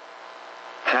hour.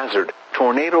 Hazard,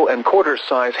 tornado and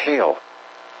quarter-size hail.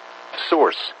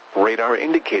 Source, radar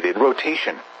indicated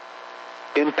rotation.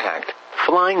 Impact,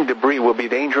 flying debris will be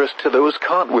dangerous to those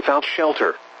caught without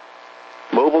shelter.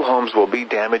 Mobile homes will be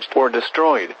damaged or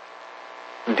destroyed.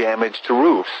 Damage to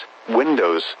roofs,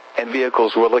 windows, and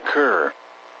vehicles will occur.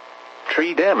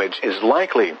 Tree damage is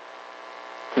likely.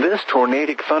 This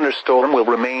tornadic thunderstorm will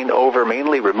remain over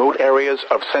mainly remote areas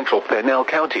of central Pinal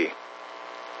County.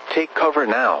 Take cover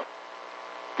now.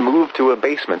 move to a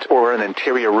basement or an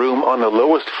interior room on the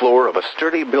lowest floor of a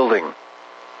sturdy building.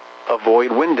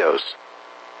 Avoid windows.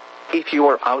 If you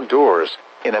are outdoors,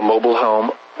 in a mobile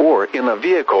home, or in a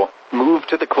vehicle, move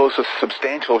to the closest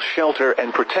substantial shelter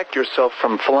and protect yourself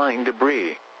from flying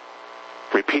debris.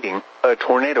 Repeating, a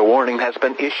tornado warning has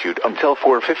been issued until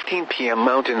 4:15 p.m.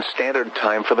 Mountain Standard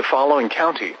Time for the following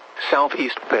county: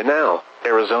 Southeast Pinal,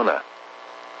 Arizona.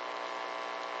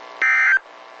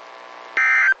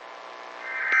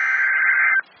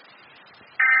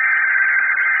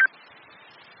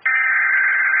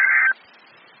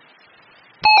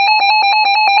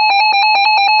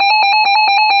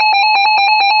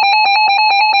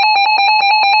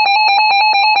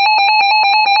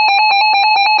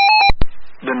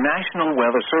 The National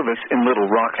Weather Service in Little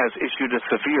Rock has issued a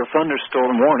severe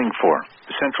thunderstorm warning for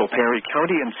Central Perry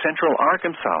County and Central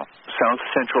Arkansas, South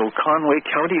Central Conway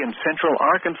County and Central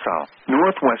Arkansas,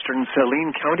 Northwestern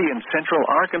Saline County and Central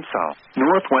Arkansas,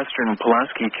 Northwestern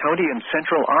Pulaski County and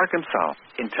Central Arkansas,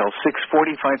 until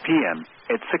 6:45 p.m.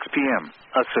 At 6 p.m.,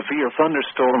 a severe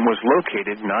thunderstorm was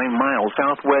located 9 miles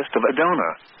southwest of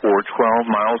Adona, or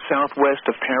 12 miles southwest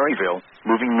of Perryville,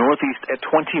 moving northeast at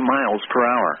 20 miles per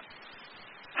hour.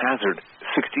 Hazard,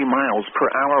 60 miles per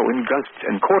hour wind gusts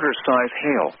and quarter-size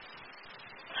hail.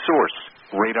 Source,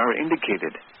 radar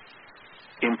indicated.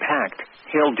 Impact,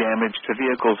 hail damage to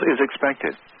vehicles is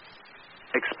expected.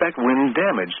 Expect wind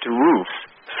damage to roofs,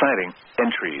 siding,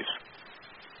 and trees.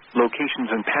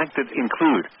 Locations impacted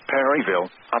include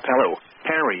Perryville, Apello,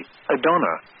 Perry,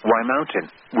 Adona, Y Mountain,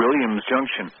 Williams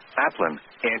Junction, Applin,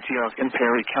 Antioch in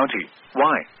Perry County,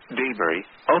 Y, Daybury,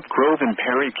 Oak Grove in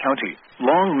Perry County,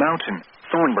 Long Mountain,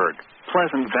 Thornburg,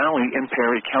 Pleasant Valley in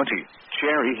Perry County,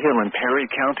 Cherry Hill in Perry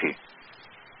County.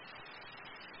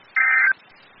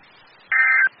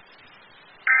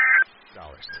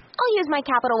 I'll use my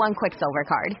Capital One Quicksilver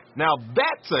card. Now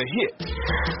that's a hit.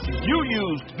 You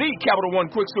used the Capital One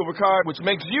Quicksilver card, which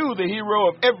makes you the hero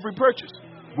of every purchase.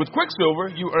 With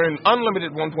Quicksilver, you earn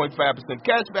unlimited 1.5%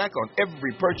 cash back on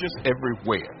every purchase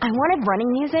everywhere. I wanted running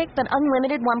music, but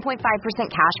unlimited 1.5%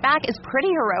 cash back is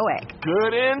pretty heroic.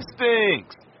 Good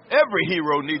instincts. Every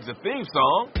hero needs a theme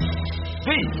song.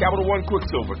 The Capital One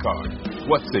Quicksilver card.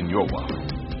 What's in your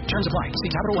wallet? Terms apply. See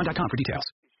CapitalOne.com for details.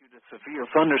 Severe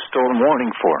thunderstorm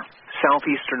warning for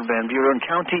southeastern Van Buren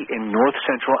County in north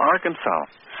central Arkansas,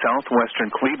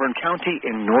 southwestern Cleburne County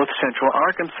in north central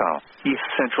Arkansas, east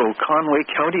central Conway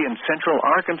County in central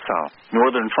Arkansas,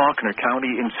 northern Faulkner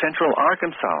County in central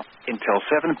Arkansas, until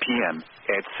 7 p.m.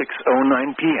 At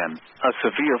 6:09 p.m., a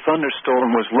severe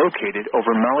thunderstorm was located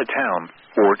over Mallet Town,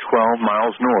 or 12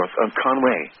 miles north of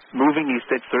Conway, moving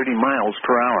east at 30 miles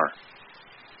per hour.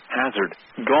 Hazard,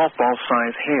 golf ball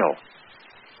size hail.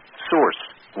 Source,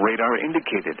 radar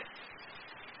indicated.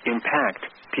 Impact,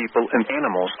 people and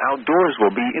animals outdoors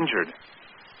will be injured.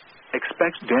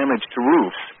 Expect damage to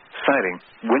roofs, siding,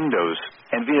 windows,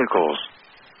 and vehicles.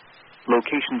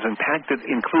 Locations impacted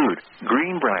include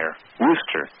Greenbrier,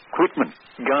 Wooster, Quitman,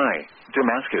 Guy,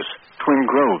 Damascus, Twin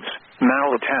Groves,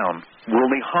 Mallet-Town,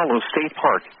 Woolly Hollow State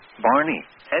Park, Barney,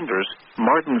 Enders,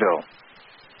 Martinville.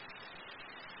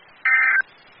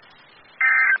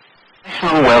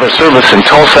 National Weather Service in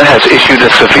Tulsa has issued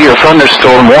a severe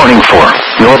thunderstorm warning for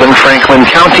northern Franklin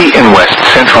County in west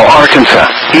central Arkansas,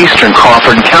 eastern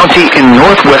Crawford County in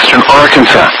northwestern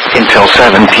Arkansas, until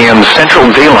 7 p.m.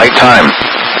 Central Daylight Time.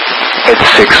 At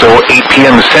 6:08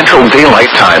 p.m. Central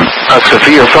Daylight Time, a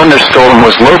severe thunderstorm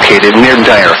was located near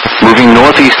Dyer, moving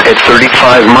northeast at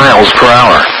 35 miles per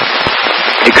hour.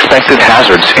 Expected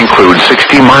hazards include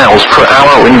 60 miles per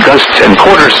hour wind gusts and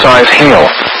quarter-size hail.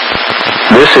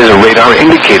 This is a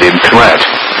radar-indicated threat.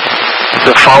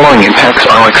 The following impacts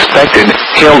are expected.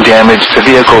 Hail damage to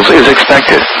vehicles is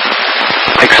expected.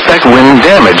 Expect wind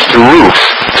damage to roofs,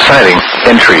 siding,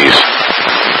 and trees.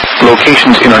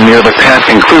 Locations in or near the path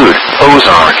include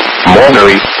Ozark,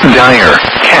 Mulberry, Dyer,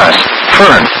 Cass,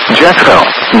 Fern, Jethro,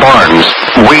 Barnes,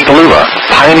 Wheatlula,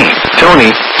 Piney,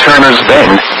 Tony, Turner's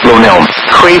Bend, Lonelm,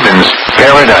 Cravens,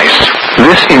 Paradise.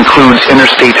 This includes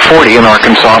Interstate 40 in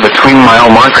Arkansas between mile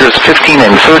markers 15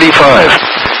 and 35.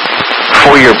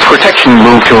 For your protection,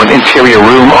 move to an interior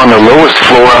room on the lowest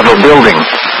floor of a building.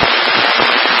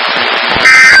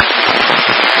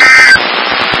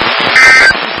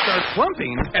 Start plumping.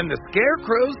 rain and the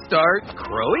scarecrows start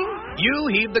crowing? You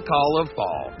heed the call of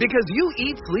fall because you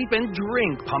eat, sleep, and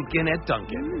drink pumpkin at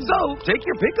Dunkin'. So take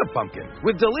your pick of pumpkin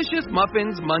with delicious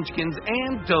muffins, munchkins,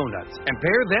 and donuts, and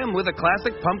pair them with a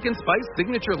classic pumpkin spice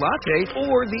signature latte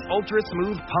or the ultra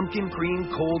smooth pumpkin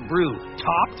cream cold brew,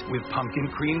 topped with pumpkin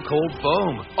cream cold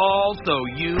foam, all so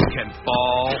you can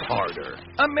fall harder.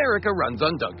 America runs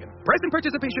on Dunkin'. Price and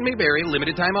participation may vary.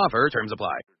 Limited time offer. Terms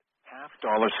apply.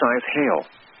 Half-dollar size hail.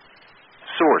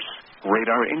 Source,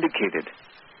 radar indicated.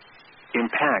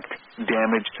 Impact,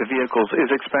 damage to vehicles is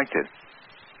expected.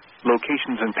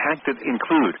 Locations impacted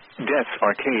include Deaths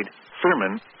Arcade,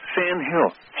 Furman, Sand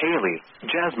Hill, Haley,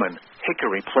 Jasmine,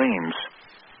 Hickory Plains.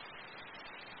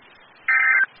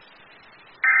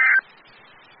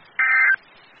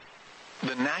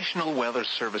 The National Weather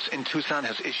Service in Tucson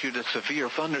has issued a severe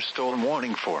thunderstorm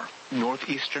warning for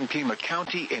northeastern Pima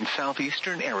County in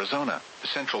southeastern Arizona,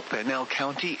 central Pinal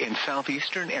County in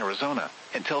southeastern Arizona,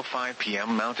 until 5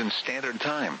 p.m. Mountain Standard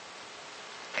Time.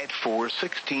 At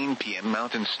 4:16 p.m.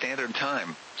 Mountain Standard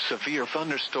Time, severe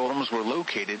thunderstorms were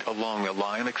located along a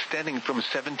line extending from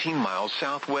 17 miles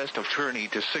southwest of Kearney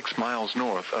to 6 miles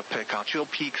north of Picacho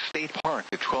Peak State Park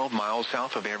to 12 miles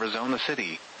south of Arizona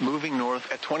City, moving north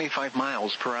at 25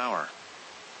 miles per hour.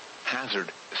 Hazard,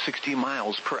 60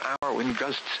 miles per hour wind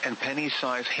gusts and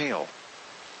penny-size hail.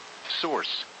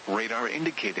 Source, radar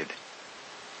indicated.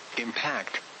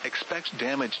 Impact, expects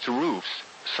damage to roofs,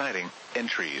 siding, and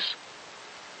trees.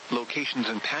 Locations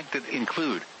impacted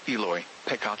include Eloy,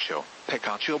 Picacho,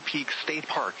 Picacho Peak State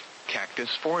Park,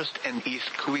 Cactus Forest, and East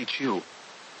Cuichu.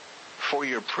 For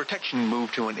your protection,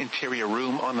 move to an interior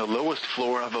room on the lowest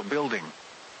floor of a building.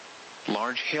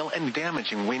 Large hail and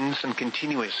damaging winds and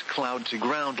continuous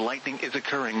cloud-to-ground lightning is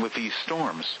occurring with these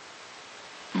storms.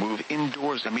 Move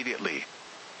indoors immediately.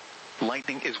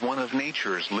 Lightning is one of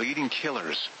nature's leading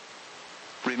killers.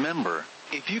 Remember,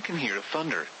 if you can hear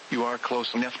thunder, you are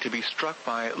close enough to be struck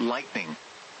by lightning.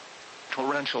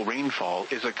 Torrential rainfall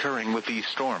is occurring with these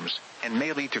storms, and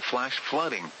may lead to flash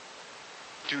flooding.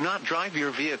 Do not drive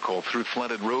your vehicle through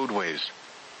flooded roadways.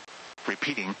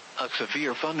 Repeating, a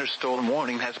severe thunderstorm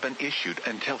warning has been issued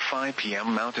until 5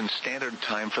 p.m. Mountain Standard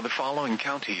Time for the following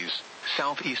counties: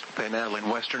 southeast Pinal and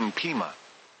western Pima.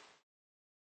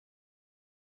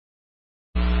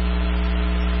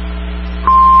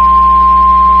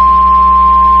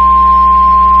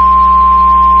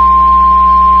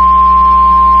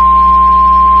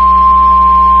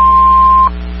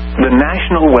 The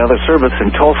National Weather Service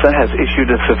in Tulsa has issued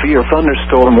a severe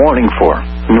thunderstorm warning for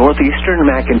northeastern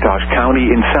McIntosh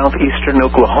County in southeastern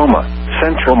Oklahoma,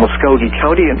 central Muskogee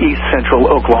County and east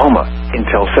central Oklahoma,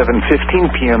 until 7:15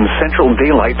 p.m. Central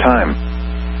Daylight Time.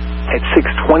 At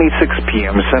 6:26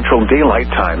 p.m. Central Daylight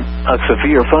Time, a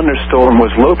severe thunderstorm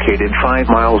was located 5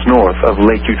 miles north of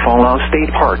Lake Eufaula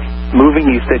State Park,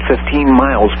 moving east at 15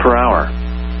 miles per hour.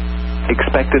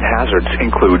 Expected hazards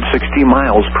include 60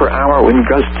 miles per hour wind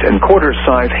gusts and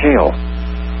quarter-size hail.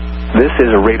 This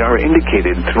is a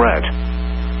radar-indicated threat.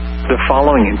 The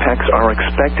following impacts are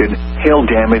expected. Hail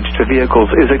damage to vehicles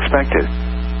is expected.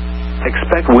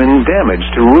 Expect wind damage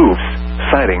to roofs,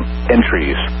 siding, and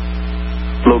trees.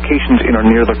 Locations in or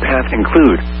near the path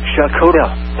include Shakota,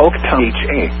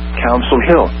 Oktah, Council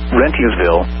Hill,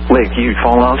 Rentiasville, Lake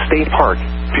Eufaula State Park,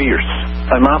 Pierce,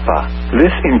 Anapa.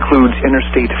 This includes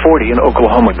Interstate 40 in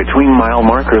Oklahoma between mile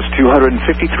markers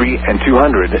 253 and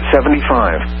 275.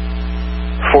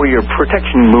 For your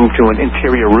protection, move to an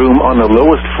interior room on the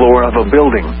lowest floor of a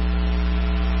building.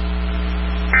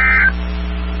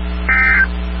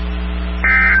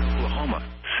 Oklahoma,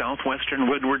 southwestern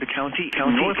Woodward County,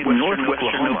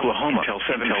 northwestern Oklahoma, until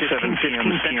 7:15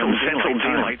 p.m. Central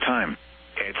Daylight Time.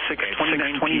 At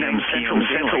 6:29 p.m.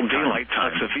 Central Daylight Time,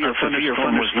 a severe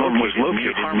thunderstorm was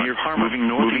located near Harmon,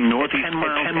 moving northeast at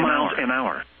 10 miles an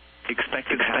hour.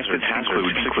 Expected hazards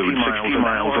include 60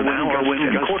 miles an hour wind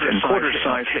gusts and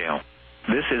quarter-size hail.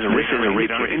 This is a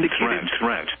radar-indicated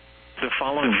threat. The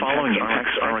following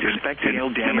impacts are expected. Hail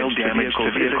damage to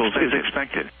vehicles is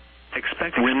expected.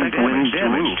 Expect wind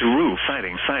damage to roofs,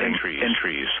 siding, and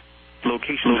trees.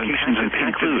 Locations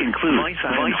include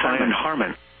Lysa and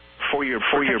Harmon. For your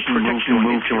protection,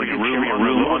 move to a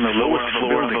room on the lowest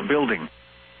floor of a building.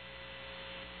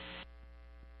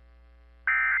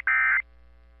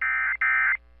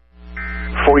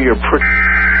 For your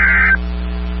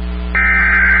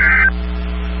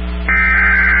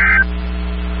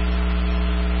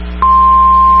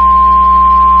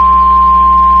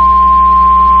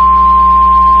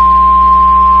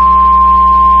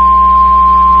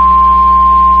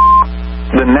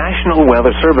The National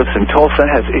Weather Service in Tulsa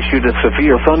has issued a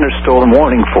severe thunderstorm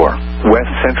warning for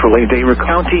West Central Adair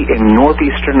County in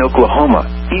northeastern Oklahoma,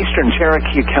 eastern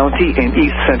Cherokee County in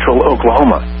east central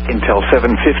Oklahoma, until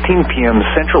 7:15 p.m.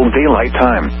 Central Daylight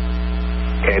Time.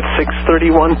 At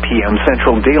 6:31 p.m.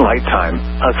 Central Daylight Time,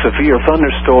 a severe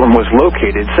thunderstorm was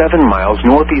located 7 miles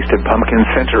northeast of Pumpkin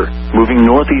Center, moving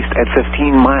northeast at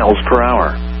 15 miles per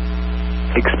hour.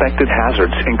 Expected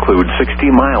hazards include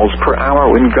 60 miles per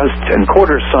hour wind gusts and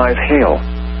quarter-size hail.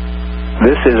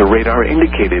 This is a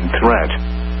radar-indicated threat.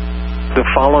 The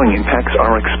following impacts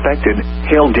are expected.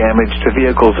 Hail damage to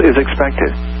vehicles is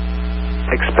expected.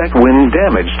 Expect wind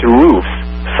damage to roofs,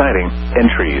 siding, and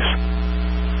trees.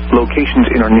 Locations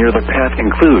in or near the path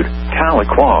include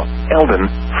Tahlequah, Eldon.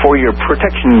 For your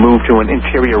protection, move to an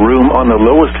interior room on the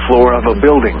lowest floor of a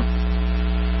building.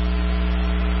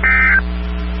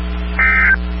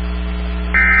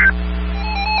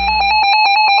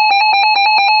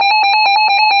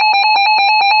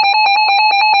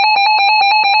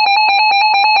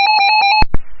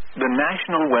 The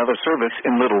National Weather Service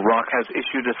in Little Rock has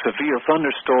issued a severe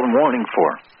thunderstorm warning for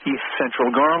east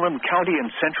central Garland County and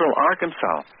central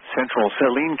Arkansas, central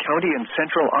Saline County and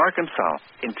central Arkansas,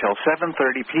 until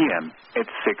 7:30 p.m. At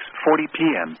 6:40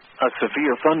 p.m., a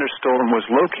severe thunderstorm was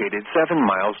located 7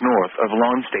 miles north of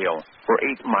Lonsdale, or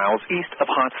 8 miles east of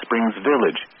Hot Springs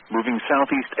Village, moving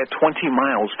southeast at 20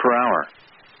 miles per hour.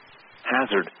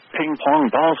 Hazard,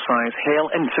 ping-pong ball-size hail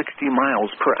and 60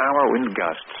 miles per hour wind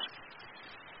gusts.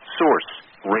 Source,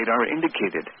 radar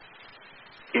indicated.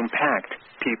 Impact,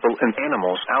 people and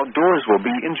animals outdoors will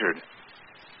be injured.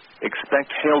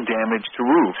 Expect hail damage to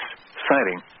roofs,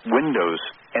 siding, windows,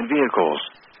 and vehicles.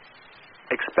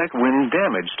 Expect wind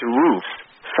damage to roofs,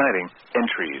 siding, and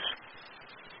trees.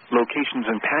 Locations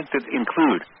impacted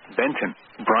include Benton,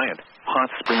 Bryant, Hot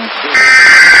Springs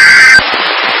Village.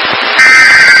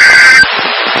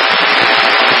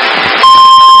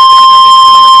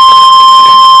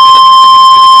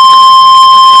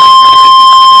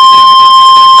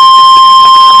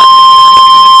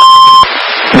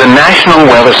 The National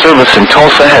Weather Service in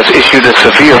Tulsa has issued a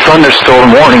severe thunderstorm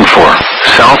warning for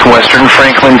southwestern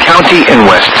Franklin County in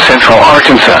west central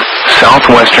Arkansas,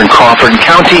 southwestern Crawford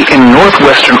County in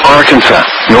northwestern Arkansas,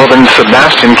 northern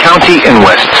Sebastian County in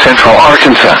west central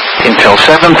Arkansas, until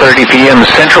 7:30 p.m.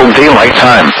 Central Daylight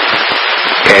Time.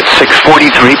 At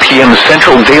 6:43 p.m.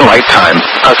 Central Daylight Time,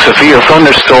 a severe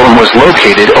thunderstorm was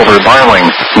located over Barling,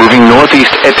 moving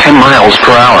northeast at 10 miles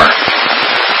per hour.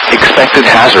 Expected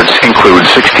hazards include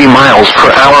 60 miles per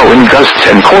hour wind gusts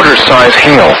and quarter-size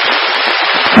hail.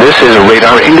 This is a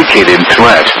radar-indicated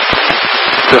threat.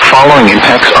 The following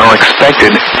impacts are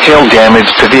expected. Hail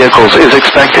damage to vehicles is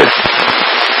expected.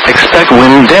 Expect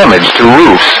wind damage to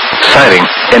roofs, siding,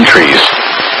 and trees.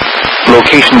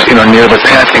 Locations in or near the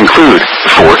path include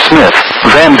Fort Smith,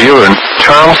 Van Buren,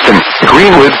 Charleston,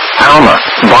 Greenwood, Alma,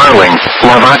 Barling,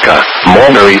 Lavaca,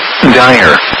 Mulberry,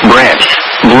 Dyer, Branch,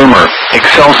 Bloomer,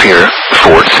 Excelsior,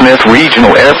 Fort Smith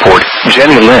Regional Airport,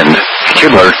 Jenny Lind,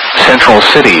 Kidler, Central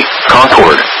City,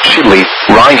 Concord, Shibley,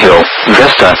 Rye Hill,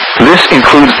 Vesta. This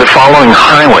includes the following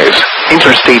highways: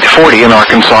 Interstate 40 in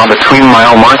Arkansas between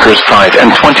mile markers 5 and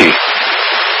 20.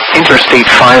 Interstate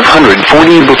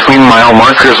 540 between mile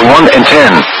markers 1 and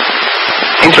 10.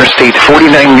 Interstate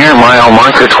 49 near mile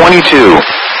marker 22.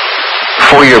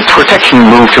 For your protection,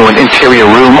 move to an interior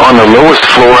room on the lowest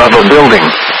floor of a building.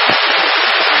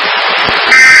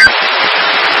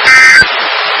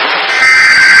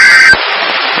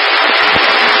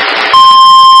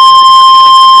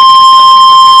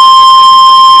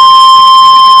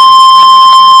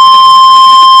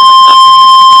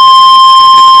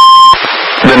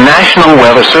 The National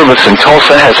Weather Service in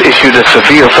Tulsa has issued a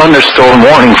severe thunderstorm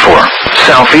warning for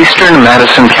southeastern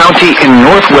Madison County in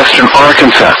northwestern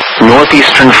Arkansas,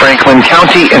 northeastern Franklin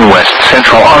County in west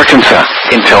central Arkansas,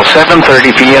 until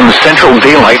 7:30 p.m. Central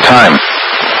Daylight Time.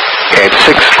 At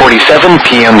 6:47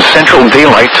 p.m. Central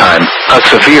Daylight Time, a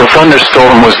severe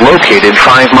thunderstorm was located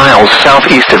 5 miles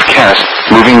southeast of Cass,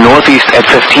 moving northeast at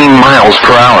 15 miles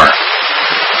per hour.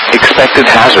 Expected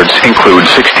hazards include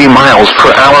 60 miles per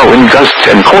hour wind gusts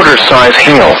and quarter-size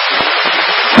hail.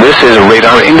 This is a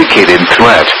radar-indicated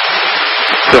threat.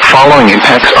 The following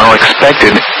impacts are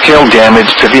expected. Hail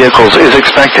damage to vehicles is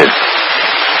expected.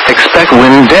 Expect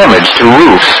wind damage to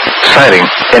roofs, siding,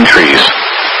 and trees.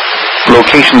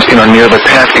 Locations in or near the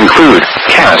path include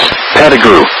Cass,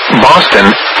 Pettigrew, Boston,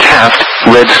 Taft,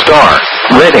 Red Star,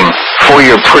 Redding. For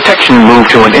your protection, move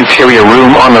to an interior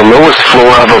room on the lowest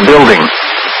floor of a building.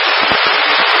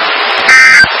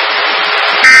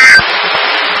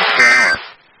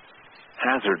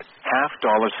 Hazard,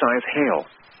 $half-dollar size hail.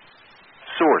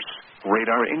 Source,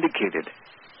 radar indicated.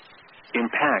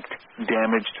 Impact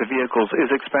damage to vehicles is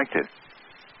expected.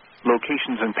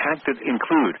 Locations impacted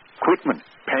include Quitman,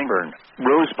 Pangburn,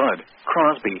 Rosebud,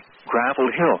 Crosby,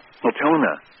 Gravel Hill,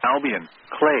 Latona, Albion,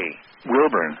 Clay,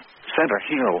 Wilburn, Center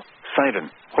Hill, Sidon,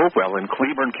 Hopewell in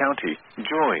Cleburne County,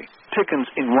 Joy, Tickens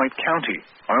in White County,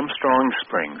 Armstrong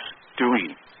Springs,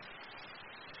 Dewey.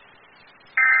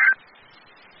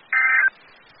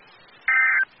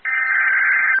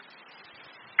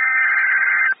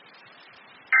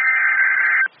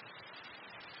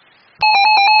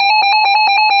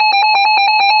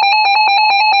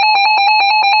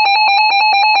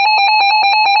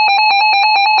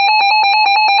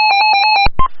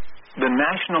 The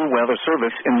National Weather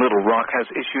Service in Little Rock has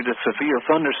issued a severe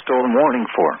thunderstorm warning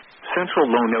for central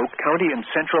Lone Oak County and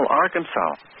central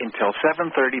Arkansas until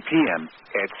 7:30 p.m.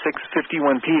 At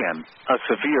 6:51 p.m., a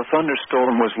severe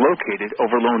thunderstorm was located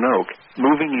over Lone Oak,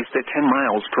 moving east at 10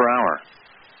 miles per hour.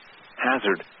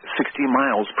 Hazard, 60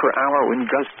 miles per hour wind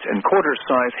gusts and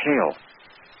quarter-size hail.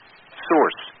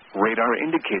 Source, radar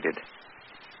indicated.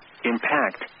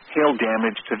 Impact, hail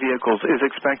damage to vehicles is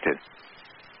expected.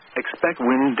 Expect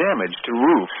wind damage to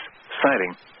roofs,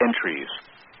 siding, and trees.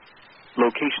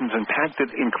 Locations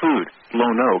impacted include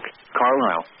Lone Oak,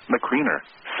 Carlisle, McCreener,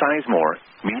 Sizemore,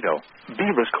 Meadow,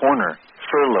 Beavis Corner,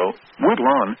 Furlow,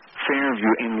 Woodlawn,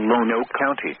 Fairview in Lone Oak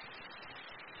County.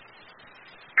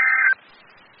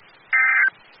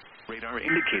 Radar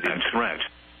indicated threat.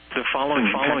 The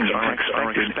following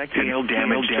are expected. Hail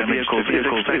damage to vehicles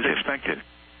is expected.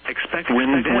 Expect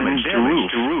wind damage to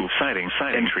roofs, siding,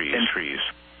 and trees.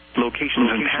 Locations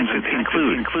impacted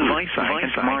include Whiteside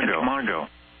and Margo.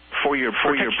 For your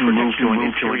protection, move to an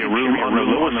interior room on the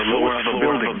lowest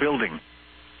floor of a building.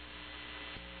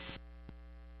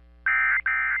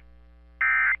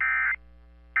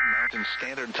 Mountain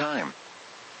Standard Time.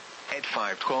 At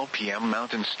 5:12 p.m.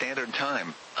 Mountain Standard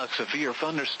Time, a severe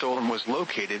thunderstorm was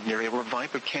located near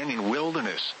Revipa Canyon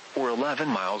Wilderness, or 11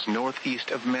 miles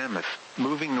northeast of Mammoth,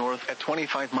 moving north at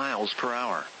 25 miles per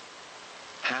hour.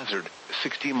 Hazard,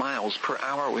 60 miles per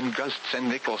hour wind gusts and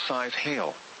nickel-size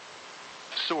hail.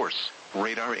 Source,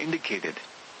 radar indicated.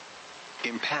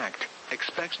 Impact,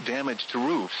 expects damage to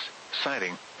roofs,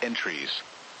 siding, and trees.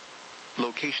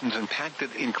 Locations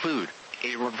impacted include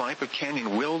a Revipa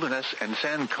Canyon Wilderness and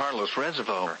San Carlos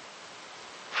Reservoir.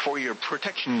 For your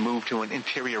protection, move to an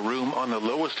interior room on the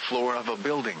lowest floor of a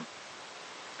building.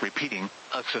 Repeating,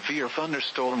 a severe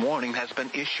thunderstorm warning has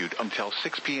been issued until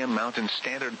 6 p.m. Mountain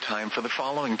Standard Time for the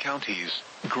following counties: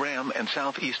 Graham and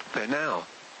Southeast Pinal.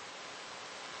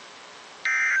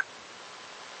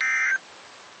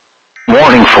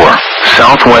 Warning for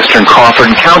southwestern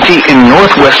Crawford County in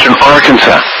northwestern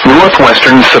Arkansas,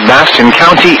 northwestern Sebastian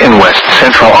County in west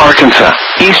central Arkansas,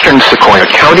 eastern Sequoia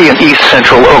County in east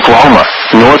central Oklahoma,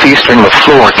 northeastern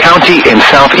LaFleur County in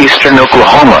southeastern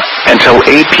Oklahoma, until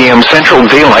 8 p.m. Central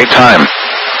Daylight Time.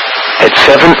 At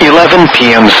 7:11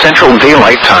 p.m. Central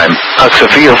Daylight Time, a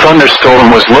severe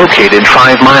thunderstorm was located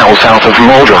 5 miles south of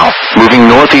Muldrow, moving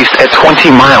northeast at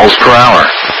 20 miles per hour.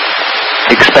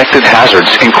 Expected hazards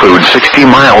include 60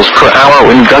 miles per hour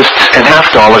wind gusts and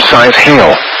half-dollar-size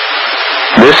hail.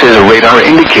 This is a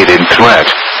radar-indicated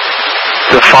threat.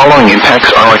 The following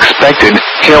impacts are expected.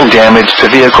 Hail damage to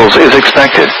vehicles is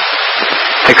expected.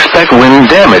 Expect wind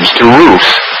damage to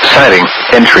roofs, siding,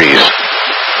 and trees.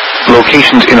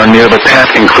 Locations in or near the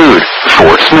path include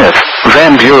Fort Smith,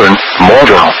 Van Buren,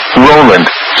 Muldrow, Roland,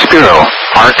 Spiro,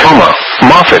 Arkoma,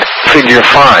 Moffett, Figure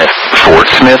 5, Fort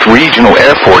Smith Regional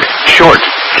Airport, Short,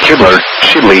 Kibler,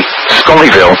 Shidley,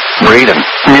 Scullyville, Braden,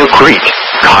 Mill Creek,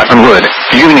 Cottonwood,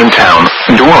 Uniontown,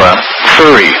 Dora,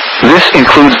 Furry. This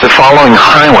includes the following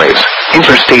highways: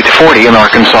 Interstate 40 in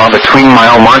Arkansas between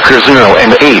mile markers 0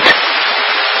 and 8.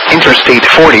 Interstate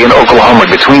 40 in Oklahoma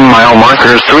between mile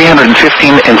markers 315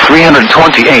 and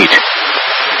 328.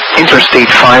 Interstate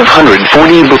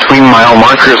 540 between mile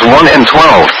markers 1 and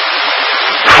 12.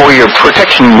 For your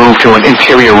protection, move to an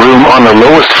interior room on the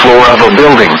lowest floor of a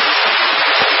building.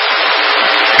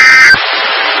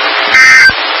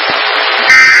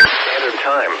 Standard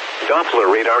time.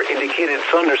 Doppler radar indicated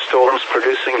thunderstorms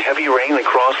producing heavy rain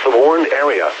across the warned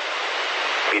area.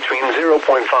 Between 0.5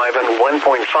 and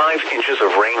 1.5 inches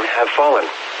of rain have fallen.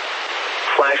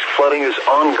 Flash flooding is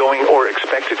ongoing or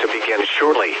expected to begin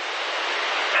shortly.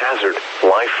 Hazard,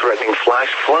 life-threatening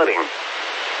flash flooding.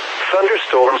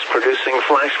 Thunderstorms producing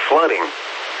flash flooding.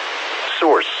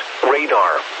 Source,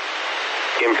 radar.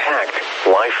 Impact,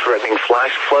 life-threatening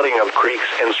flash flooding of creeks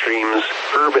and streams,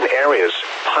 urban areas,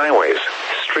 highways,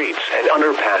 streets, and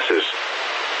underpasses.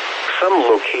 Some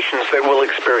locations that will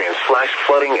experience flash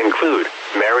flooding include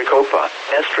Maricopa,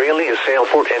 Estrella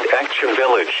Sailport, and Action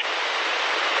Village.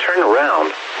 Turn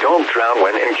around. Don't drown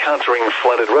when encountering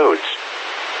flooded roads.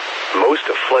 Most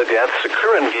flood deaths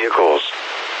occur in vehicles.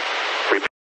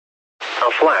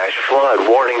 A flash flood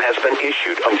warning has been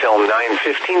issued until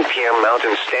 9:15 p.m.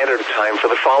 Mountain Standard Time for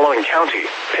the following county: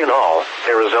 Pinal,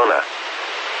 Arizona.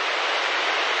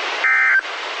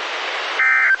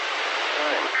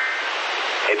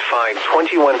 At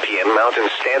 5:21 p.m. Mountain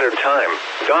Standard Time,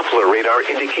 Doppler radar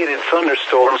indicated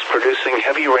thunderstorms producing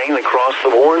heavy rain across the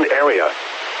warned area.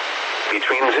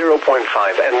 Between 0.5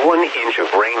 and 1 inch of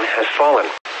rain has fallen.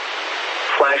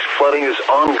 Flash flooding is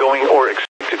ongoing or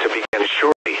expected to begin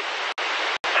shortly.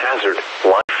 Hazard: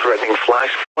 life-threatening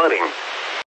flash flooding.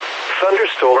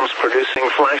 Thunderstorms producing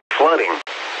flash flooding.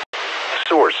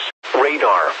 Source: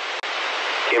 radar.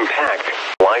 Impact: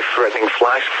 life-threatening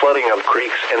flash flooding of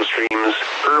creeks and streams,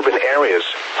 urban areas,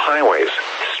 highways,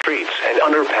 streets, and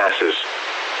underpasses.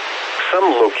 Some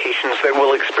locations that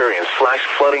will experience flash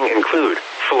flooding include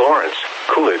Florence,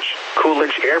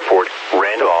 Coolidge Airport,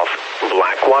 Randolph,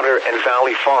 Blackwater, and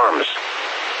Valley Farms.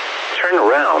 Turn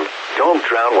around. Don't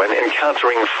drown when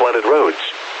encountering flooded roads.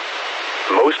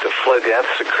 Most flood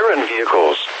deaths occur in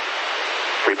vehicles.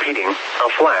 Repeating, a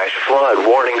flash flood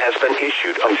warning has been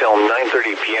issued until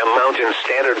 9:30 p.m. Mountain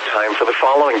Standard Time for the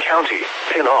following county: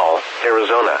 Pinal,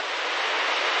 Arizona.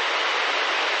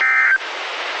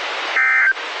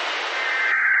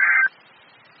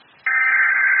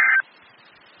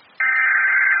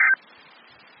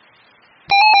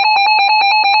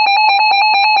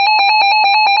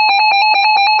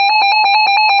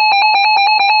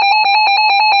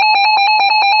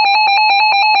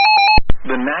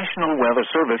 The National Weather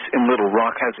Service in Little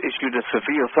Rock has issued a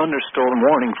severe thunderstorm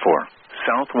warning for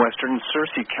southwestern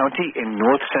Searcy County in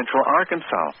north-central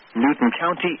Arkansas, Newton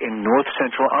County in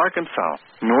north-central Arkansas,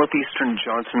 northeastern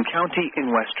Johnson County in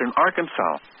western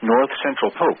Arkansas,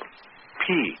 north-central Pope,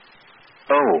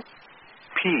 P.O.P.E.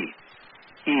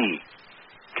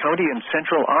 County in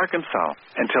central Arkansas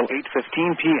until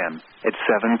 8:15 p.m. At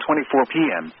 7:24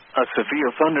 p.m., a severe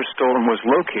thunderstorm was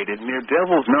located near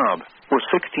Devil's Knob, or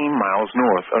 16 miles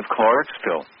north of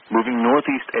Clarksville, moving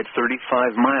northeast at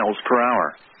 35 miles per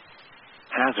hour.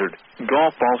 Hazard: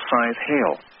 golf ball size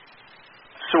hail.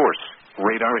 Source: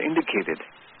 radar indicated.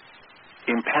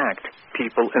 Impact: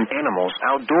 people and animals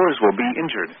outdoors will be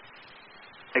injured.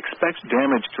 Expect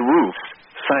damage to roofs,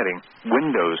 siding,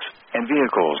 windows, and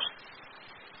vehicles.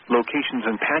 Locations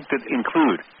impacted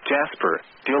include Jasper,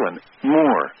 Dillon,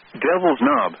 Moore, Devil's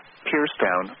Knob,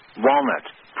 Piercetown, Walnut,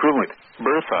 Pruitt,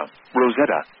 Bertha,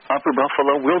 Rosetta, Upper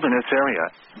Buffalo Wilderness Area,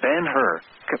 Ben-Hur,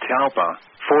 Catalpa,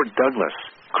 Fort Douglas,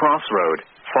 Crossroad,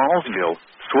 Fallsville,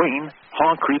 Swain,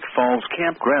 Haw Creek Falls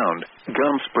Campground,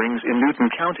 Gum Springs in Newton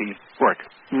County, Work,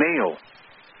 Mail.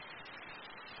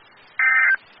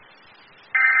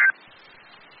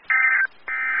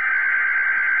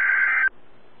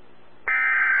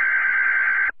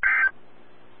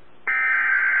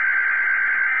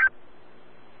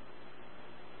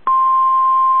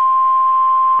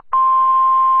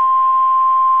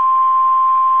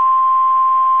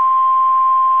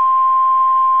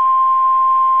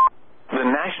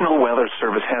 National Weather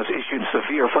Service has issued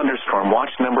severe thunderstorm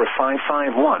watch number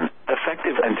 551,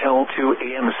 effective until 2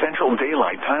 a.m. Central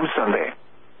Daylight Time Sunday.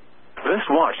 This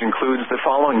watch includes the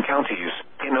following counties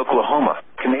in Oklahoma: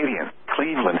 Canadian,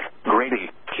 Cleveland, Grady,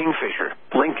 Kingfisher,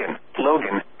 Lincoln,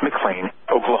 Logan, McLean,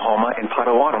 Oklahoma, and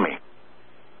Potawatomi.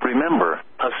 Remember,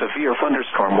 a severe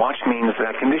thunderstorm watch means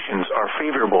that conditions are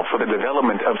favorable for the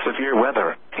development of severe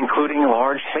weather, including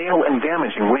large hail and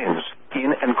damaging winds,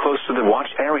 in and close to the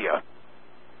watch area.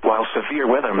 While severe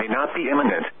weather may not be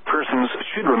imminent, persons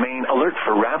should remain alert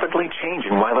for rapidly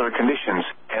changing weather conditions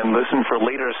and listen for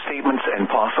later statements and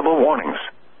possible warnings.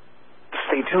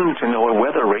 Stay tuned to NOAA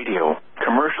Weather Radio,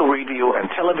 commercial radio and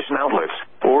television outlets,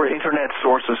 or internet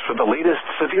sources for the latest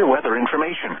severe weather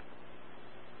information.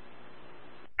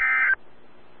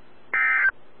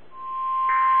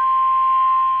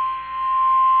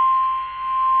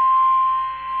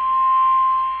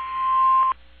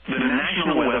 The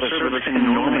National Weather Service in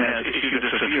Norman has issued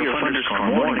a severe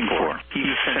thunderstorm warning for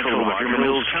East Central Roger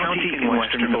Mills County in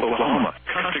western Oklahoma,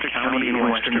 Custer County in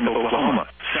western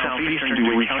Oklahoma, southeastern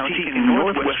Dewey County in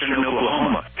northwestern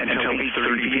Oklahoma, until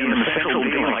 8:30 p.m. Central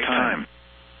Daylight Time.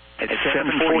 At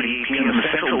 7:48 p.m.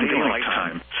 Central Daylight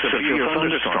Time, severe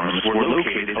thunderstorms were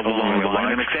located along the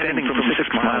line extending from 6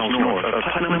 miles north of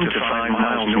Putnam to 5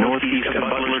 miles northeast of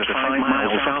Butler to 5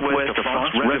 miles southwest of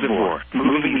Fox Reservoir,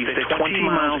 moving east at 20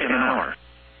 miles an hour.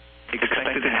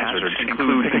 Expected hazards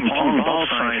include ping-pong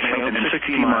ball-sized hail and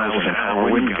 60 miles an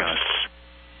hour wind gusts.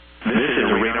 This is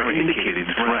a radar-indicated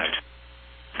threat.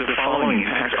 The following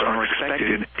impacts are expected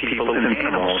expected. People and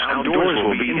animals outdoors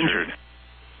will be injured.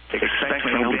 Expect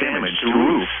hail damage to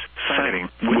roofs, siding,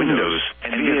 windows,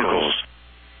 and vehicles.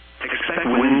 Expect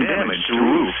wind damage to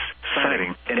roofs,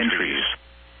 siding, and trees.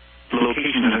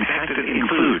 Locations impacted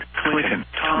include Clinton,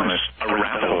 Thomas,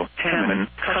 Arapahoe, Hammond,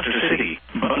 Custer City,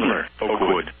 Butler,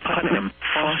 Oakwood, Putnam,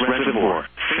 Foss Reservoir,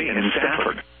 Fayette, and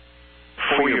Stafford.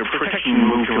 For your protection,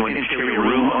 move to an interior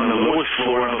room on the lowest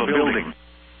floor of a building.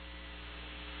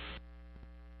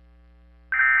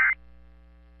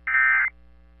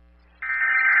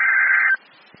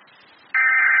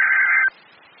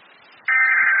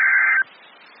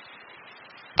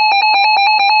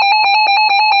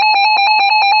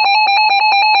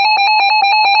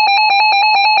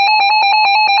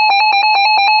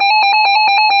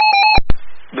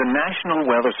 The National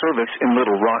Weather Service in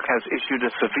Little Rock has issued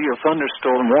a severe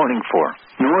thunderstorm warning for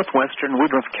northwestern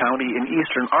Woodruff County in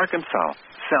eastern Arkansas,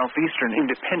 southeastern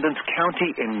Independence County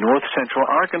in north-central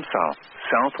Arkansas,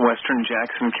 southwestern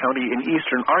Jackson County in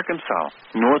eastern Arkansas,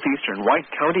 northeastern White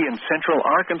County in central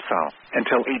Arkansas,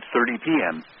 until 8:30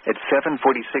 p.m. At 7:46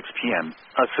 p.m.,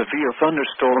 a severe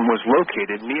thunderstorm was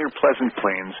located near Pleasant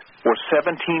Plains, or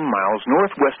 17 miles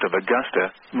northwest of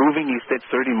Augusta, moving east at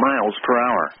 30 miles per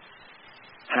hour.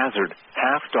 Hazard,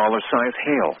 $half-dollar size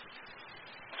hail.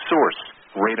 Source,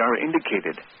 radar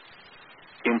indicated.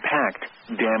 Impact,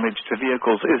 damage to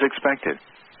vehicles is expected.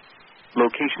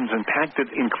 Locations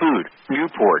impacted include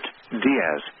Newport,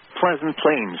 Diaz, Pleasant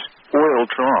Plains, Oil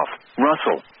Trough,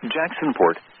 Russell,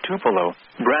 Jacksonport, Tupelo,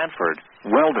 Bradford,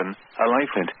 Weldon,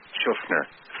 Elephant,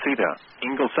 Schuffner, Theta,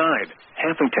 Ingleside,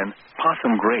 Heffington,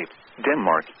 Possum Grape,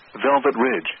 Denmark, Velvet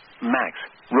Ridge, Max,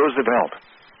 Roosevelt.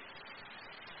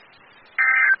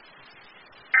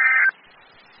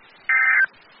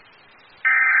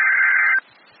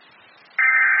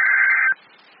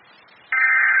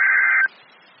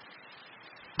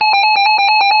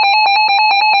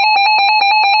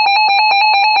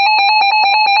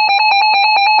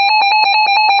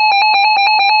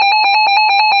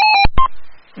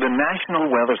 The National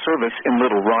Weather Service in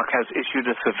Little Rock has issued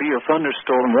a severe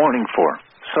thunderstorm warning for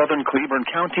southern Cleburne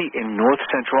County in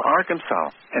north-central Arkansas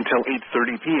until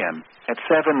 8:30 p.m. At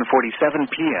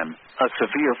 7:47 p.m., a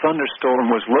severe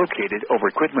thunderstorm was located over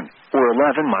Quitman, or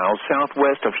 11 miles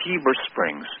southwest of Heber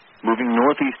Springs, moving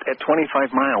northeast at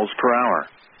 25 miles per hour.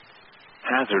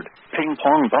 Hazard,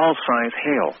 ping-pong ball-size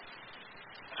hail.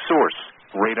 Source,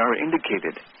 radar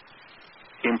indicated.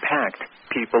 Impact,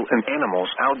 people and animals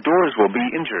outdoors will be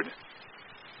injured.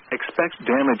 Expect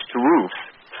damage to roofs,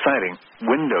 siding,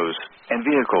 windows, and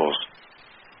vehicles.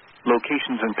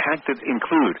 Locations impacted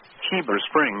include Heber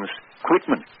Springs,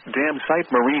 Quitman, Dam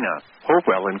Site Marina,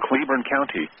 Hopewell in Cleburne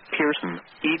County, Pearson,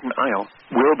 Eden Isle,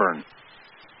 Wilburn.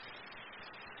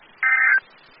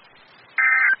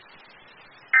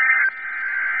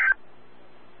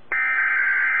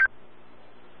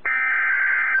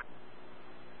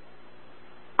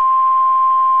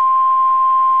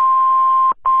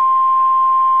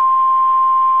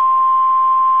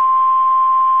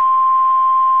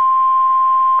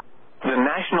 The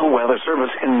National Weather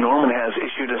Service in Norman has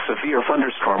issued a severe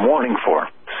thunderstorm warning for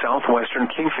southwestern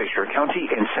Kingfisher County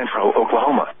in central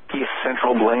Oklahoma, east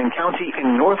central Blaine County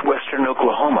in northwestern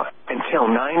Oklahoma, until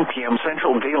 9 p.m.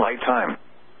 Central Daylight Time.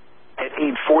 At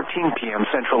 8:14 p.m.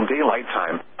 Central Daylight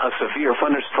Time, a severe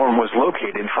thunderstorm was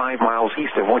located 5 miles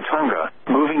east of Watonga,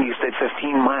 moving east at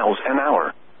 15 miles an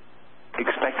hour.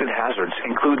 Expected hazards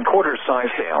include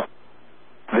quarter-size hail.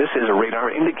 This is a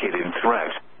radar-indicated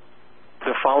threat.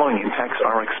 The following impacts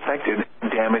are expected.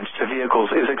 Damage to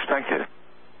vehicles is expected.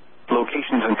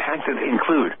 Locations impacted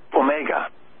include Omega.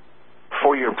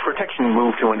 For your protection,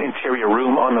 move to an interior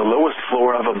room on the lowest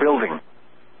floor of a building.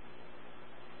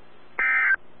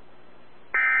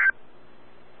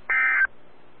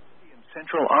 In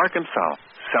central Arkansas,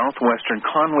 southwestern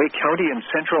Conway County in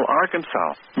central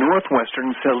Arkansas,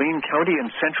 northwestern Saline County in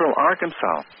central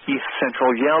Arkansas, east central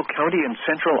Yell County in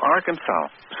central Arkansas,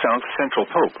 south central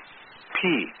Pope.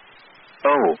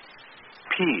 P.O.P.E.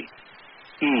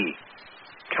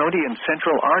 County in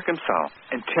central Arkansas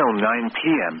until 9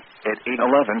 p.m. At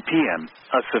 8:11 p.m.,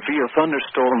 a severe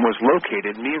thunderstorm was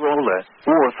located near Ola,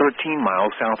 or 13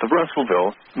 miles south of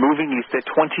Russellville, moving east at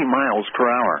 20 miles per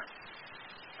hour.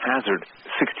 Hazard,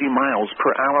 60 miles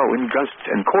per hour wind gusts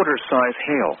and quarter-size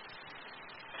hail.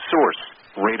 Source,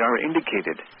 radar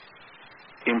indicated.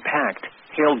 Impact,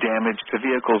 hail damage to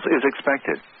vehicles is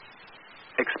expected.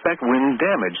 Expect wind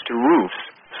damage to roofs,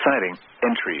 siding,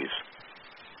 and trees.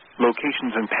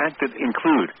 Locations impacted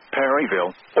include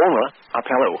Perryville, Ola,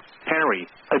 Apello, Perry,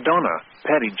 Sedona,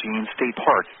 Petit Jean State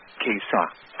Park,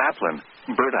 Casa, Appleton,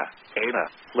 Berta, Ada,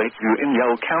 Lakeview in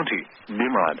Yell County,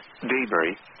 Nimrod,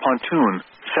 Daybury, Pontoon,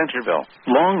 Centerville,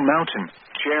 Long Mountain,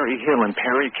 Cherry Hill in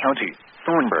Perry County,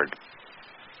 Thornburg.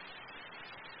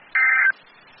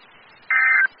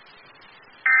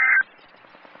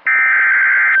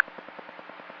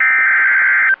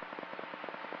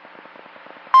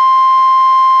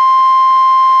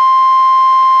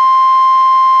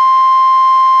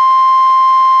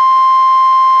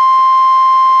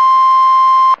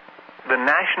 The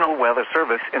National Weather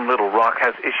Service in Little Rock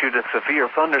has issued a severe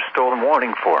thunderstorm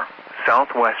warning for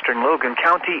southwestern Logan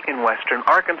County in western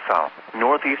Arkansas,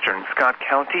 northeastern Scott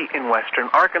County in western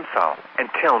Arkansas,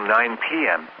 until 9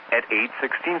 p.m. At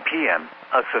 8:16 p.m.,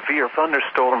 a severe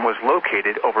thunderstorm was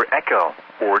located over Echo,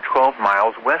 or 12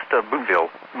 miles west of Boonville,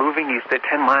 moving east at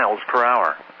 10 miles per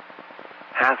hour.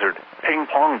 Hazard,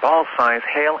 ping-pong ball-size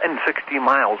hail and 60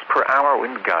 miles per hour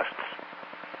wind gusts.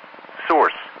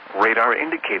 Source, radar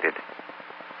indicated.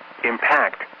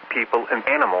 Impact, people and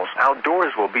animals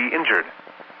outdoors will be injured.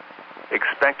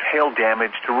 Expect hail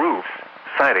damage to roofs,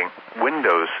 siding,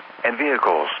 windows, and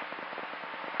vehicles.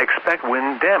 Expect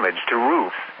wind damage to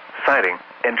roofs, siding,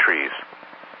 and trees.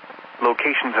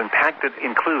 Locations impacted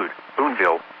include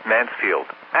Boonville, Mansfield,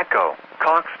 Echo,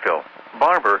 Coxville,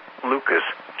 Barber, Lucas,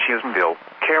 Chisholmville,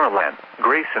 Caroline,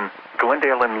 Grayson,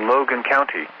 Glendale and Logan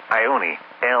County, Ione,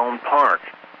 Elm Park.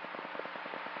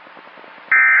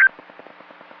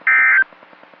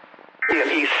 In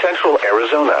East Central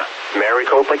Arizona,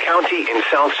 Maricopa County in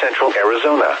South Central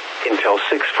Arizona, until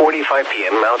 6:45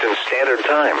 p.m. Mountain Standard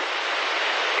Time.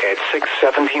 At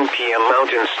 6:17 p.m.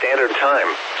 Mountain Standard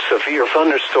Time, severe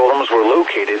thunderstorms were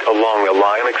located along a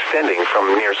line extending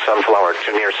from near Sunflower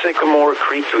to near Sycamore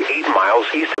Creek to 8 miles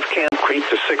east of Camp Creek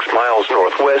to 6 miles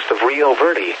northwest of Rio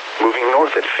Verde, moving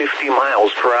north at 50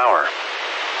 miles per hour.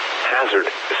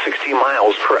 Hazard, 60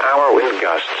 miles per hour wind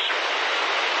gusts.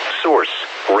 Source,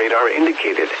 radar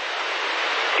indicated.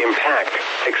 Impact,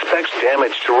 expects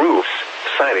damage to roofs,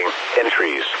 siding, and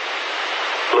trees.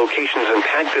 Locations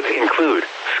impacted include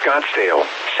Scottsdale,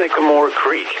 Sycamore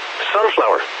Creek,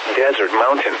 Sunflower, Desert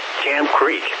Mountain, Camp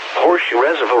Creek, Horseshoe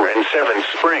Reservoir, and Seven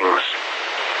Springs.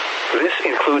 This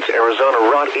includes Arizona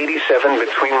Route 87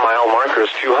 between mile markers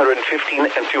 215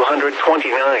 and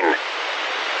 229.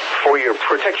 For your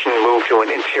protection, move to an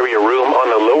interior room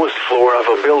on the lowest floor of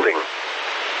a building.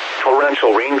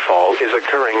 Torrential rainfall is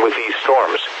occurring with these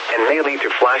storms and may lead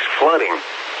to flash flooding.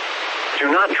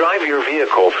 Do not drive your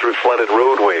vehicle through flooded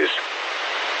roadways.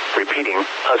 Repeating,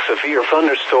 a severe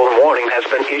thunderstorm warning has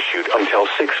been issued until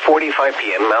 6:45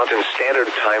 p.m. Mountain Standard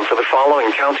Time for the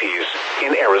following counties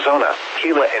in Arizona,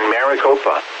 Gila, and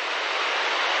Maricopa.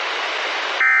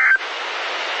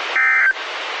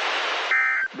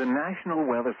 The National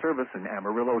Weather Service in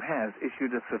Amarillo has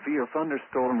issued a severe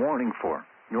thunderstorm warning for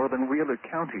northern Wheeler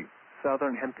County,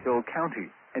 southern Hemphill County,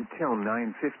 until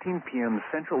 9:15 p.m.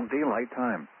 Central Daylight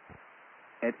Time.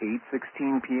 At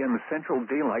 8:16 p.m. Central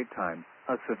Daylight Time,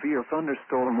 a severe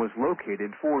thunderstorm was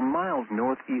located 4 miles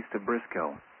northeast of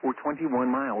Briscoe, or 21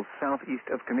 miles southeast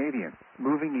of Canadian,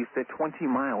 moving east at 20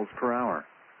 miles per hour.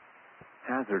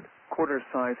 Hazard,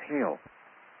 quarter-size hail.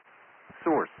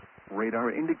 Source,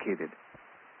 radar indicated.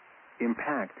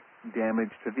 Impact,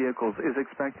 damage to vehicles is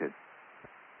expected.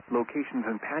 Locations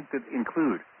impacted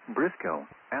include Briscoe,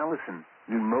 Allison,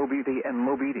 New Mobile, and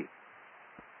Mobile.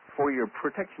 For your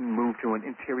protection, move to an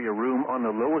interior room on the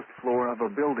lowest floor of a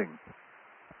building.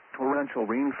 Torrential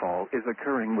rainfall is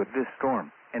occurring with this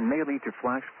storm and may lead to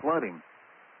flash flooding.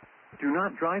 Do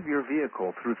not drive your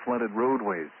vehicle through flooded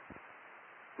roadways.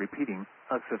 Repeating,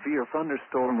 a severe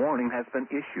thunderstorm warning has been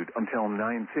issued until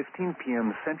 9:15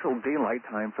 p.m. Central Daylight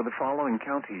Time for the following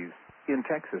counties in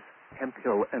Texas,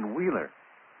 Hemphill, and Wheeler.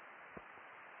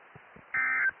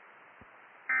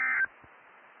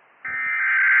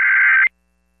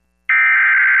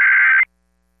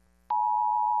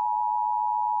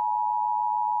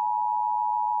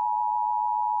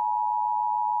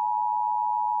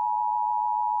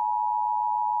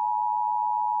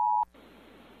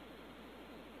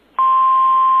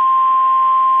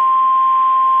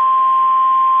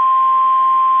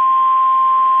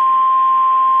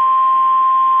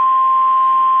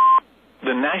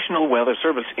 The National Weather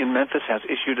Service in Memphis has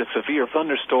issued a severe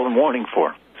thunderstorm warning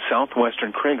for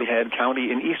southwestern Craighead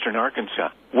County in eastern Arkansas,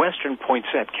 western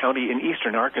Poinsett County in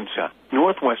eastern Arkansas,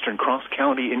 northwestern Cross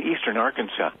County in eastern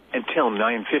Arkansas, until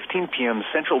 9:15 p.m.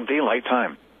 Central Daylight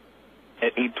Time.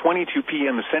 At 8:22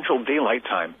 p.m. Central Daylight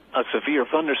Time, a severe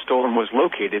thunderstorm was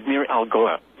located near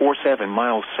Algoa, or 7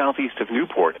 miles southeast of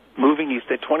Newport, moving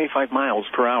east at 25 miles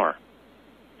per hour.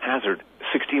 Hazard,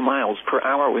 60 miles per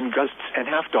hour wind gusts and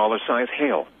 $half size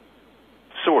hail.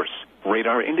 Source,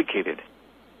 radar indicated.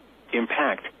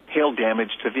 Impact, hail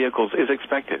damage to vehicles is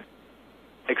expected.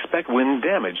 Expect wind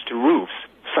damage to roofs,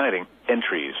 siding, and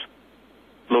trees.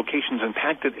 Locations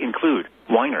impacted include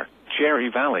Weiner, Cherry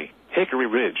Valley, Hickory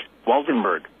Ridge,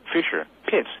 Waldenburg, Fisher,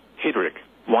 Pitts, Hidrick,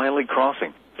 Wiley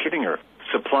Crossing, Kittinger,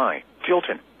 Supply,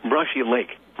 Tilton, Brushy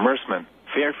Lake, Merceman,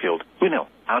 Fairfield, Winnow,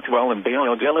 Outwell, and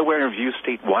Bayou Delaware View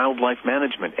State Wildlife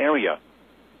Management Area.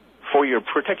 For your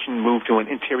protection, move to an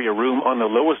interior room on the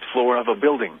lowest floor of a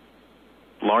building.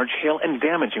 Large hail and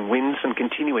damaging winds and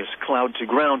continuous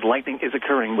cloud-to-ground lightning is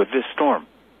occurring with this storm.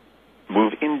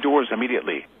 Move indoors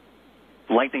immediately.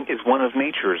 Lightning is one of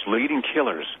nature's leading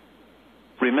killers.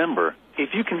 Remember,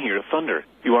 if you can hear thunder,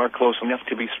 you are close enough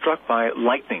to be struck by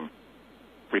lightning.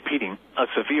 Repeating, a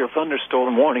severe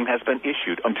thunderstorm warning has been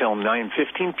issued until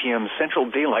 9:15 p.m. Central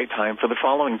Daylight Time for the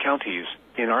following counties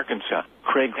in Arkansas: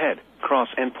 Craighead, Cross,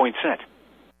 and Poinsett.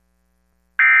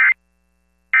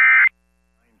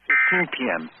 9:15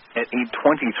 p.m. At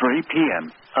 8:23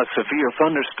 p.m., a severe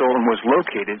thunderstorm was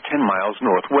located 10 miles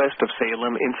northwest of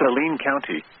Salem in Saline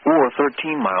County, or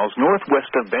 13 miles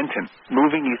northwest of Benton,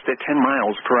 moving east at 10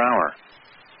 miles per hour.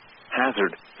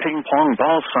 Hazard, ping-pong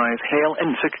ball-size hail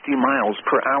and 60 miles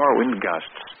per hour wind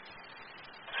gusts.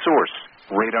 Source,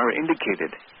 radar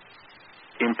indicated.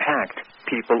 Impact,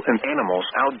 people and animals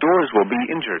outdoors will be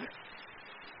injured.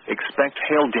 Expect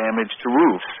hail damage to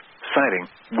roofs, siding,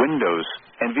 windows,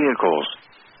 and vehicles.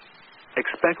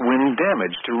 Expect wind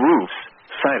damage to roofs,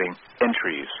 siding, and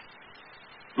trees.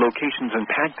 Locations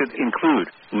impacted include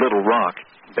Little Rock,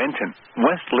 Benton,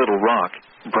 West Little Rock,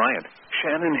 Bryant,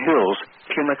 Shannon Hills,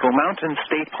 Pinnacle Mountain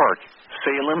State Park,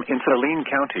 Salem in Saline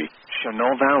County,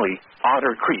 Chenal Valley,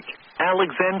 Otter Creek,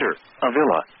 Alexander,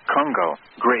 Avila, Congo,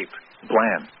 Grape,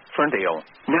 Bland, Ferndale,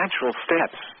 Natural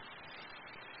Steps.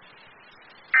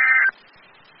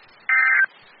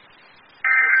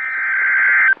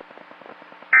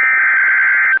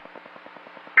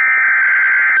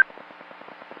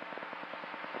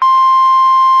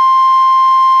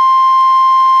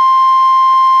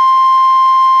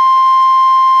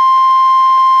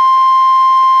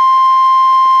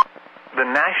 The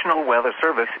National Weather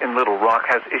Service in Little Rock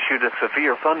has issued a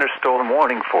severe thunderstorm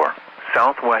warning for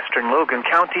southwestern Logan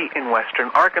County in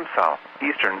western Arkansas,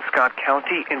 eastern Scott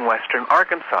County in western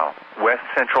Arkansas, west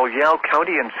central Yale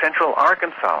County in central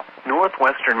Arkansas,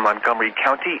 northwestern Montgomery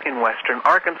County in western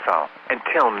Arkansas,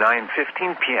 until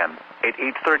 9:15 p.m. At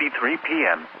 8:33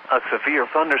 p.m., a severe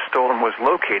thunderstorm was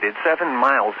located 7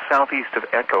 miles southeast of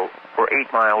Echo, or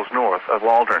 8 miles north of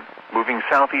Waldron, moving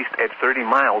southeast at 30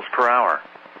 miles per hour.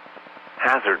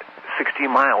 Hazard, 60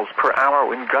 miles per hour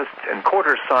wind gusts and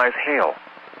quarter-size hail.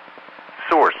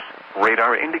 Source,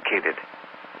 radar indicated.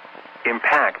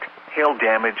 Impact, hail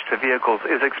damage to vehicles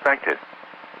is expected.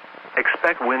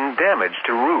 Expect wind damage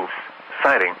to roofs,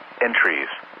 siding, and trees.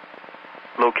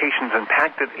 Locations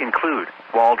impacted include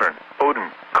Waldron,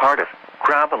 Odin, Cardiff,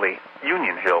 Gravelly,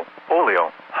 Union Hill,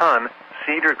 Oleo, Hun,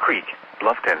 Cedar Creek,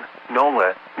 Bluffton,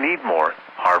 Nola, Needmore,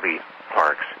 Harvey,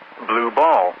 Parks, Blue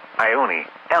Ball, Ione,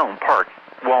 Elm Park,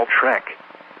 Waltrek.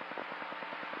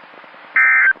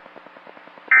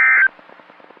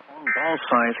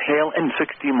 Ball-size hail and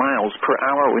 60 miles per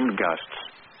hour wind gusts.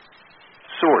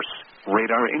 Source,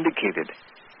 radar indicated.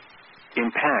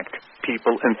 Impact,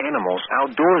 people and animals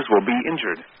outdoors will be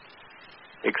injured.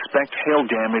 Expect hail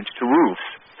damage to roofs,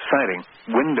 siding,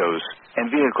 windows, and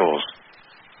vehicles.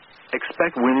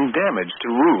 Expect wind damage to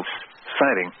roofs,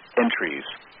 siding, and trees.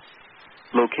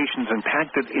 Locations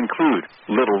impacted include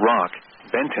Little Rock,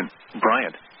 Benton,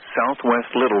 Bryant,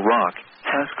 Southwest Little Rock,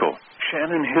 Haskell,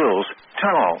 Shannon Hills,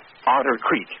 Tunnel, Otter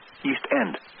Creek, East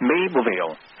End,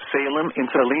 Mableville, Salem in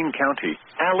Saline County,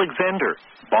 Alexander,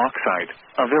 Bauxite,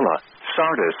 Avila,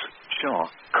 Sardis, Shaw,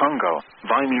 Congo,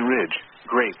 Viney Ridge,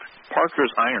 Grape,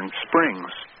 Parker's Iron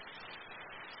Springs.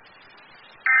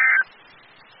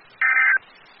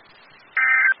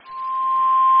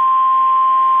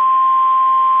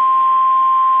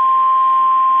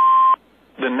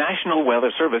 The National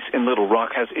Weather Service in Little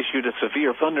Rock has issued a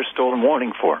severe thunderstorm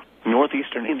warning for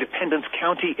northeastern Independence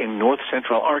County in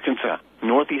north-central Arkansas,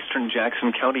 northeastern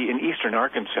Jackson County in eastern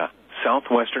Arkansas,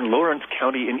 southwestern Lawrence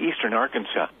County in eastern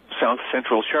Arkansas,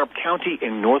 south-central Sharp County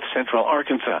in north-central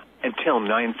Arkansas, until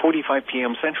 9:45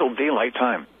 p.m. Central Daylight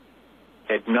Time.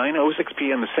 At 9:06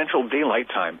 p.m. Central Daylight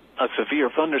Time, a severe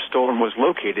thunderstorm was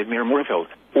located near Moorville,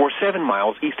 or 7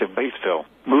 miles east of Batesville,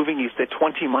 moving east at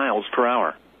 20 miles per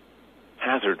hour.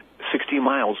 Hazard, 60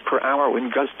 miles per hour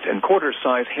wind gusts and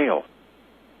quarter-size hail.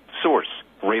 Source,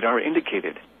 radar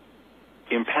indicated.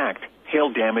 Impact, hail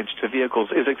damage to vehicles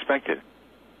is expected.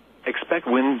 Expect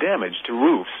wind damage to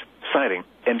roofs, siding,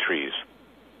 and trees.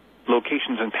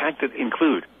 Locations impacted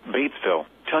include Batesville,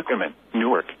 Tuckerman,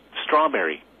 Newark,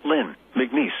 Strawberry, Lynn,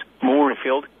 McNeese,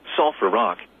 Moorfield, Sulphur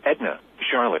Rock, Etna,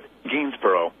 Charlotte,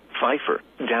 Gainsborough, Pfeiffer,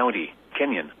 Dowdy,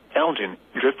 Kenyon, Elgin,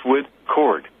 Driftwood,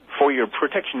 Cord. For your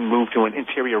protection, move to an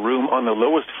interior room on the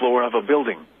lowest floor of a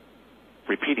building.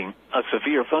 Repeating, a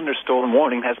severe thunderstorm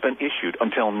warning has been issued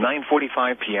until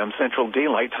 9:45 p.m. Central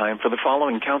Daylight Time for the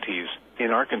following counties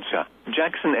in Arkansas: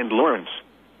 Jackson and Lawrence.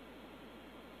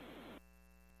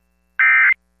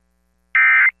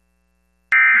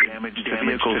 Damage to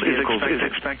vehicles is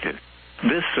expected.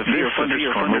 This severe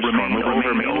thunderstorm will remain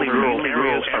over mainly rural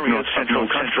areas of north central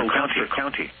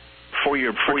county. For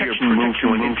your protection, move to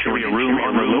an interior room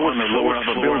on the lowest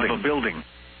floor of a building.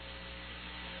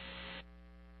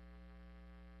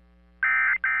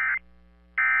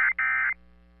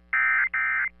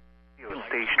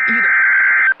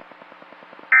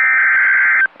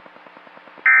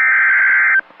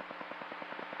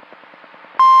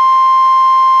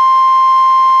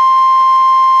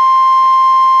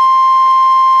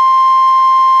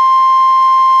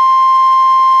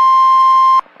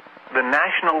 The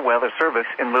National Weather Service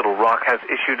in Little Rock has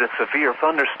issued a severe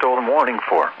thunderstorm warning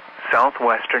for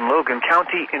southwestern Logan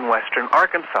County in western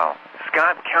Arkansas,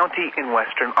 Scott County in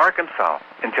western Arkansas,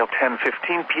 until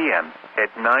 10:15 p.m.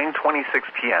 At 9:26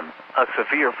 p.m., a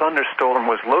severe thunderstorm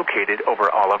was located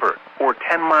over Oliver, or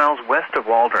 10 miles west of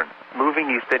Waldron, moving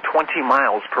east at 20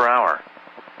 miles per hour.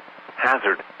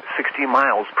 Hazard, 60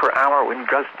 miles per hour wind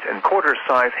gusts and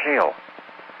quarter-size hail.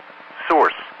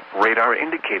 Source, radar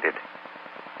indicated.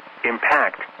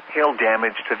 Impact, hail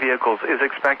damage to vehicles is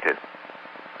expected.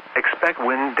 Expect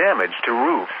wind damage to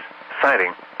roofs,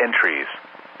 siding, and trees.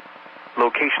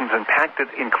 Locations impacted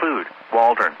include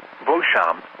Waldron,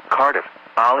 Beauchamp, Cardiff,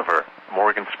 Oliver,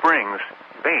 Morgan Springs,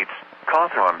 Bates,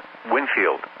 Cawthorn,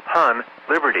 Winfield, Hunn,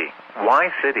 Liberty,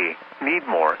 Y-City,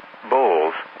 Needmore,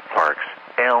 Bowles, Parks,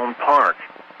 Elm Park.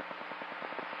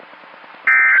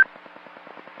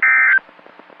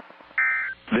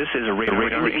 This is a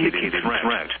radar indicated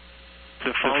threat.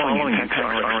 The following impacts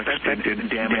are expected.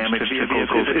 Damage to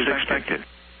vehicles is expected.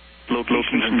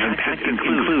 Locations impacted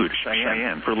include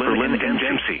Cheyenne, Berlin, and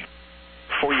Dempsey.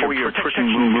 For your protection,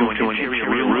 move to an interior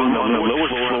room on the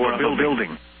lowest floor of a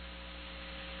building.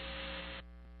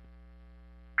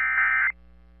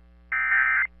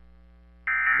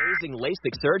 Amazing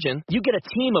LASIK surgeon, you get a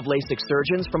team of LASIK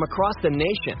surgeons from across the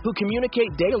nation who communicate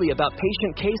daily about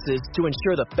patient cases to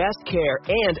ensure the best care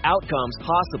and outcomes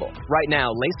possible. Right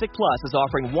now, LASIK Plus is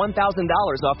offering $1,000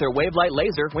 off their WaveLight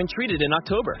laser when treated in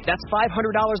October. That's $500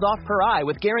 off per eye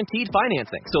with guaranteed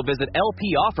financing. So visit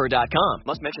lpoffer.com.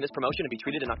 Must mention this promotion and be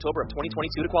treated in October of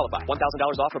 2022 to qualify. $1,000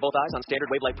 off for both eyes on standard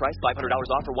WaveLight price. $500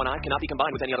 off for one eye cannot be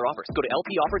combined with any other offers. Go to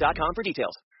lpoffer.com for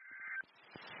details.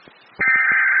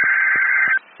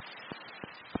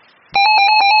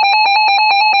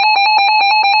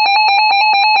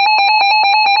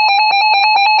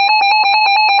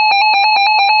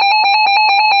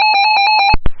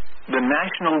 The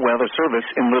National Weather Service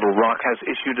in Little Rock has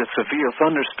issued a severe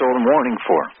thunderstorm warning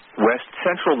for west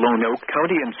central Lonoke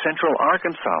County in central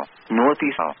Arkansas,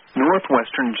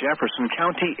 northwestern Jefferson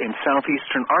County in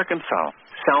southeastern Arkansas,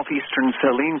 southeastern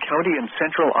Saline County in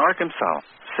central Arkansas,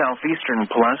 southeastern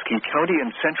Pulaski County in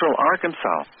central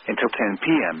Arkansas, until 10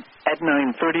 p.m. At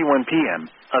 9:31 p.m.,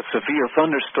 a severe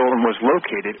thunderstorm was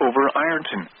located over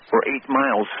Ironton, or 8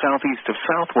 miles southeast of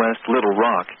southwest Little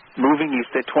Rock, moving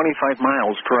east at 25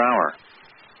 miles per hour.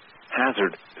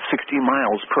 Hazard, 60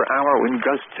 miles per hour wind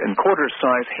gusts and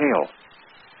quarter-size hail.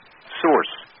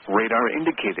 Source, radar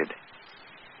indicated.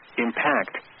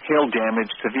 Impact, hail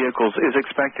damage to vehicles is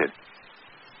expected.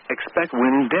 Expect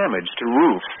wind damage to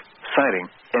roofs, siding,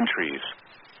 and trees.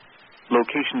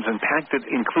 Locations impacted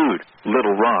include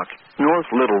Little Rock, North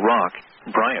Little Rock,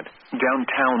 Bryant,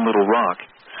 downtown Little Rock,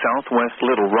 southwest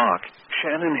Little Rock,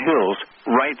 Shannon Hills,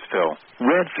 Wrightsville,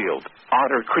 Redfield,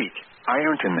 Otter Creek,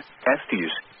 Ironton,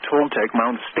 Estes, Toltec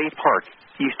Mount State Park,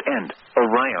 East End,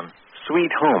 Orion,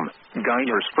 Sweet Home,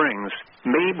 Geyer Springs,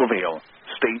 Mableville,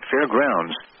 State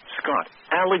Fairgrounds, Scott,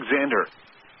 Alexander.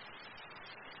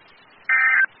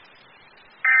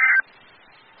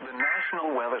 The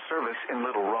National Weather Service in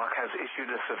Little Rock has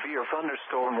issued a severe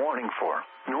thunderstorm warning for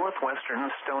northwestern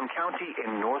Stone County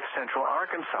in north-central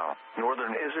Arkansas,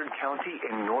 northern Izard County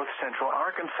in north-central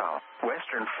Arkansas,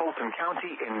 western Fulton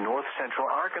County in north-central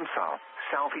Arkansas,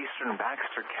 southeastern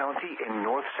Baxter County in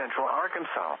north-central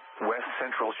Arkansas,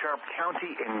 west-central Sharp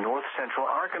County in north-central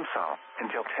Arkansas,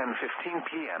 until 10:15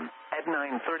 p.m. At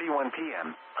 9:31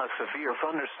 p.m., a severe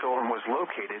thunderstorm was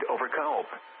located over Culp,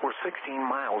 or 16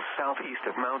 miles southeast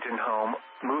of Mountain Home,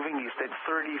 moving east at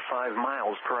 35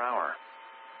 miles per hour.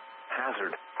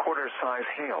 Hazard, quarter-size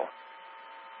hail.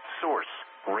 Source,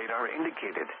 radar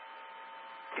indicated.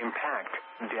 Impact,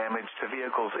 damage to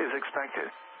vehicles is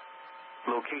expected.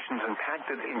 Locations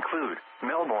impacted include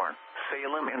Melbourne,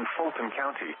 Salem and Fulton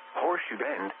County, Horseshoe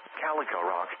Bend, Calico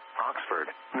Rock,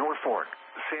 Oxford, Norfolk,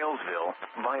 Salesville,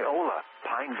 Viola,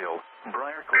 Pineville,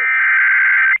 Briarcliff.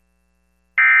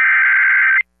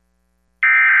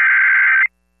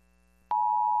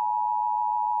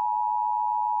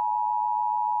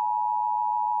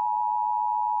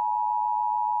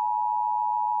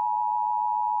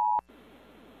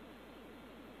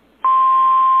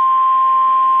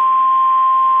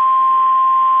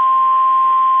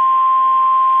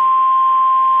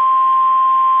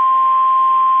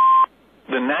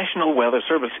 The National Weather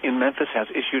Service in Memphis has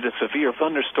issued a severe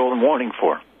thunderstorm warning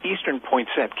for eastern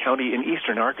Poinsett County in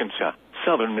eastern Arkansas,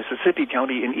 southern Mississippi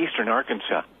County in eastern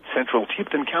Arkansas, central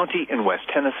Tipton County in West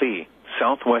Tennessee,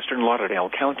 southwestern Lauderdale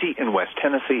County in West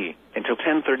Tennessee, until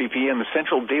 10:30 p.m.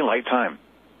 Central Daylight Time.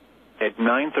 At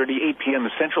 9:38 p.m.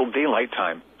 Central Daylight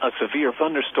Time, a severe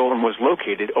thunderstorm was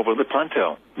located over the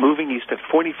Planto, moving east at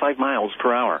 45 miles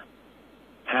per hour.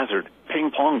 Hazard,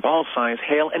 ping-pong ball-size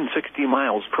hail and 60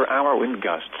 miles per hour wind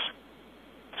gusts.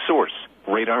 Source,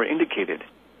 radar indicated.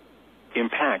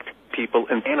 Impact, people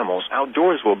and animals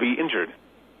outdoors will be injured.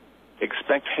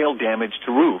 Expect hail damage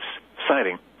to roofs,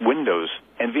 siding, windows,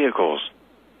 and vehicles.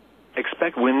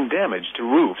 Expect wind damage to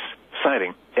roofs,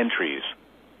 siding, and trees.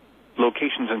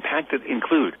 Locations impacted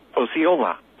include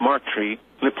Osceola, Marktree,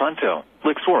 Lepanto,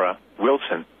 Lixora,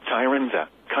 Wilson, Tyrenza,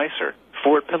 Kaiser,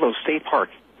 Fort Pillow State Park,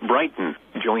 Brighton,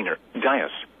 Joyner, Dias,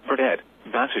 Burdett,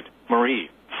 Bassett, Marie,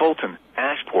 Fulton,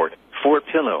 Ashport, Fort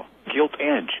Pillow, Gilt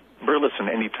Edge, Burleson,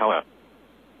 and Etowah.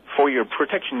 For your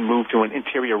protection, move to an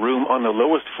interior room on the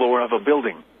lowest floor of a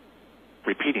building.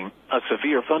 Repeating, a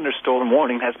severe thunderstorm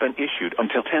warning has been issued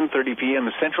until 10:30 p.m.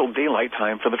 Central Daylight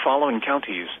Time for the following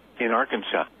counties in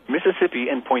Arkansas, Mississippi,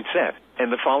 and Poinsett,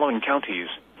 and the following counties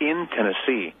in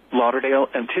Tennessee, Lauderdale,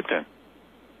 and Tipton.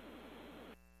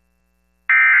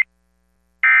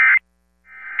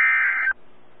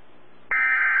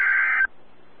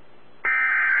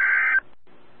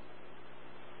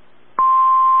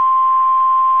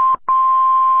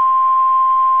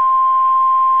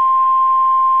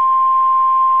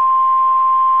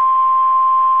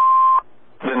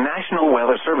 National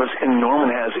Weather Service in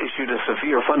Norman has issued a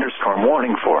severe thunderstorm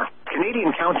warning for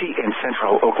Canadian County in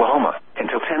central Oklahoma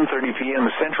until 10:30 p.m.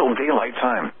 Central Daylight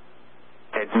Time.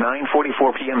 At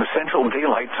 9:44 p.m. Central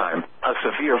Daylight Time, a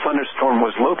severe thunderstorm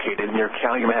was located near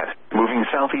Calumet, moving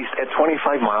southeast at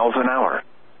 25 miles an hour.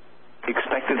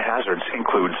 Expected hazards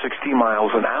include 60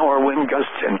 miles an hour wind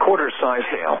gusts and quarter-size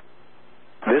hail.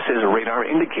 This is a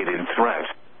radar-indicated threat.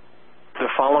 The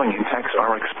following impacts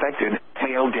are expected.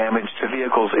 Hail damage to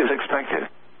vehicles is expected.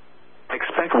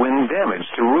 Expect wind damage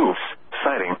to roofs,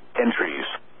 siding, and trees.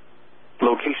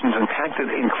 Locations impacted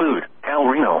include El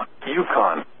Reno,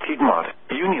 Yukon, Piedmont,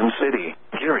 Union City,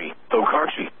 Geary,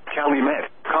 Okarche, Calumet,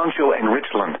 Concho, and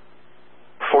Richland.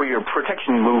 For your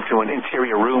protection, move to an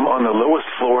interior room on the lowest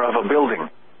floor of a building.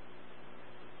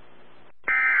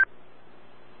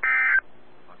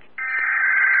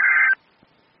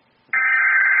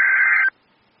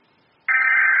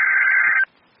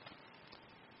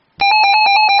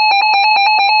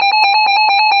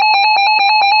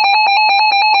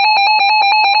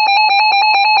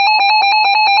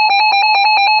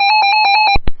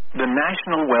 The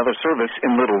National Weather Service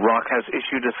in Little Rock has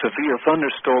issued a severe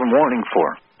thunderstorm warning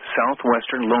for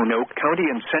southwestern Lone Oak County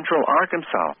in central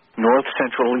Arkansas,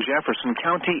 north-central Jefferson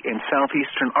County in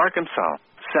southeastern Arkansas,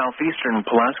 southeastern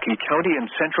Pulaski County in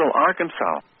central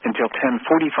Arkansas, until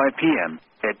 10:45 p.m.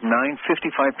 At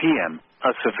 9:55 p.m.,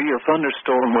 a severe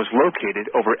thunderstorm was located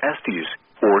over Estes,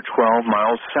 or 12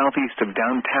 miles southeast of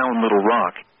downtown Little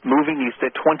Rock, moving east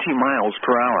at 20 miles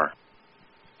per hour.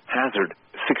 Hazard,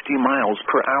 60 miles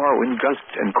per hour wind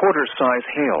gusts and quarter-size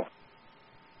hail.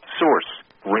 Source,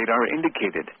 radar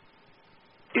indicated.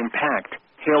 Impact,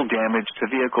 hail damage to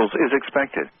vehicles is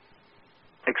expected.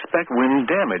 Expect wind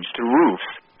damage to roofs,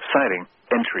 siding,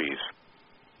 and trees.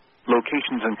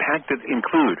 Locations impacted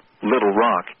include Little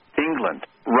Rock, England,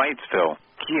 Wrightsville,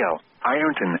 Kiel,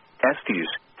 Ironton, Estes,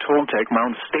 Toltec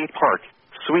Mount State Park,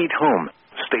 Sweet Home,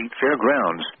 State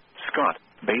Fairgrounds, Scott,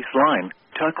 Baseline,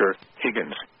 Tucker,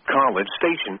 Higgins, College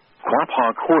Station,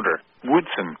 Quapaw Quarter,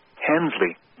 Woodson,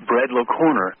 Hensley, Bredlow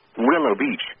Corner, Willow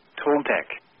Beach, Toltec.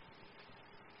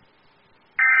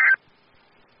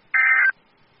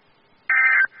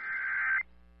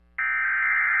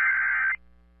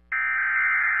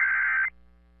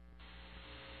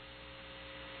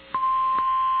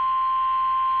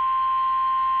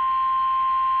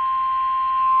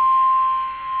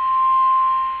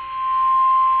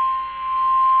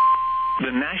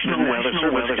 The National Weather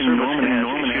Service in Norman has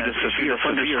issued a severe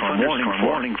thunderstorm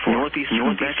warning for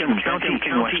northeastern Beckham County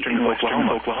in western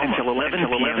Oklahoma until 11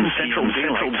 p.m. Central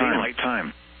Daylight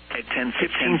Time. At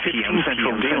 10:15 p.m.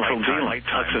 Central Daylight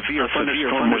Time, a severe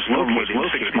thunderstorm was located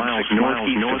 6 miles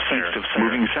northeast of Sayre,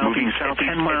 moving southeast at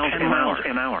 10 miles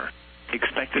an hour.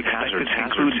 Expected hazards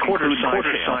include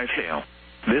quarter-size hail.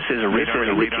 This is a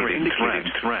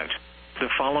radar-indicated threat. The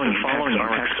following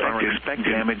impacts are expected.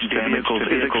 Damage to vehicles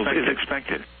is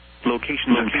expected.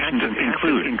 Locations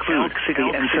include Elk City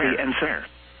and Sayre.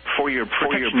 For your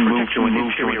protection, move to an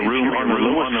interior room on the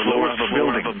lowest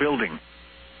floor of a building.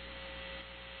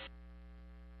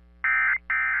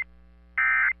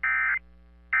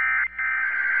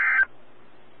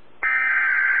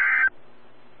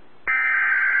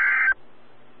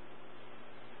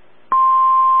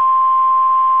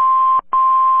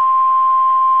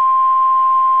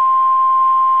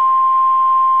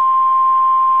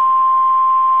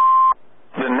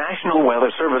 National Weather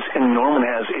Service in Norman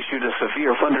has issued a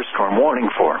severe thunderstorm warning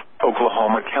for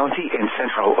Oklahoma County in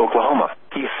central Oklahoma,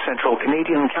 East Central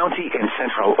Canadian County in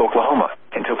central Oklahoma,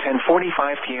 until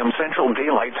 10:45 p.m. Central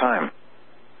Daylight Time.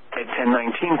 At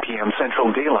 10:19 p.m. Central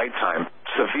Daylight Time,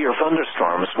 severe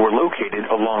thunderstorms were located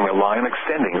along a line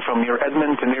extending from near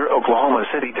Edmond to near Oklahoma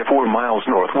City to 4 miles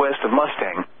northwest of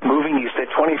Mustang, moving east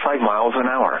at 25 miles an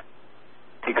hour.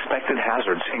 Expected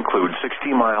hazards include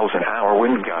 60 miles an hour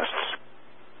wind gusts.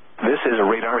 This is a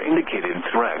radar-indicated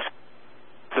threat.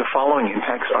 The following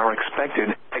impacts are expected.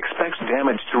 Expect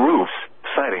damage to roofs,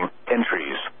 siding, and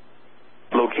trees.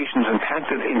 Locations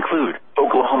impacted include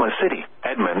Oklahoma City,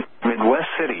 Edmond, Midwest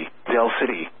City, Del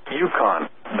City, Yukon,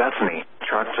 Bethany,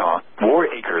 Choctaw, War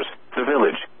Acres, The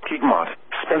Village, Piedmont,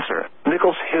 Spencer,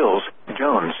 Nichols Hills,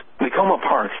 Jones, Nakoma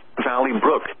Park, Valley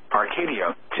Brook,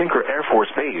 Arcadia, Tinker Air Force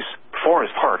Base,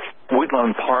 Forest Park,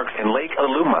 Woodlawn Park, and Lake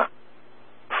Aluma.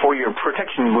 For your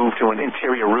protection, move to an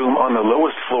interior room on the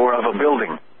lowest floor of a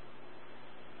building.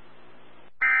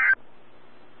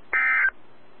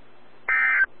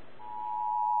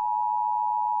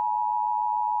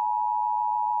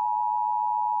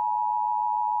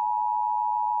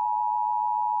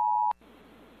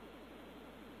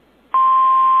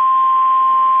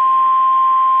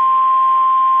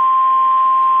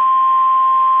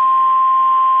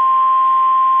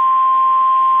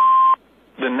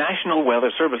 The National Weather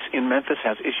Service in Memphis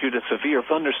has issued a severe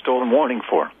thunderstorm warning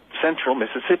for central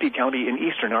Mississippi County in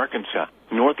eastern Arkansas,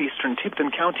 northeastern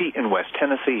Tipton County in West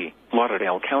Tennessee,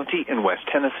 Lauderdale County in West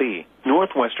Tennessee,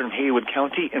 northwestern Haywood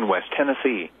County in West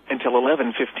Tennessee, until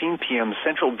 11:15 p.m.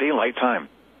 Central Daylight Time.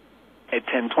 At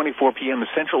 10:24 p.m.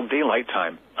 Central Daylight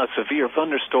Time, a severe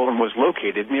thunderstorm was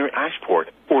located near Ashport,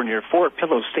 or near Fort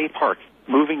Pillow State Park,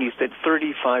 moving east at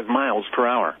 35 miles per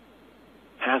hour.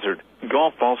 Hazard,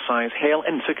 golf ball size hail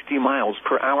and 60 miles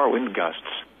per hour wind gusts.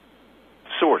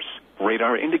 Source,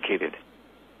 radar indicated.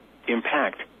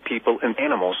 Impact, people and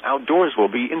animals outdoors will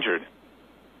be injured.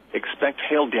 Expect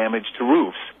hail damage to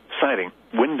roofs, siding,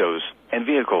 windows, and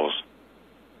vehicles.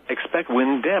 Expect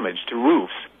wind damage to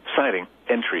roofs, siding,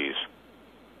 and trees.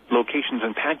 Locations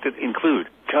impacted include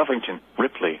Covington,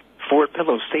 Ripley, Fort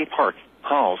Pillow State Park,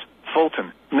 Halls,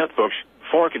 Fulton, Nutbush,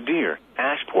 Fork Deer,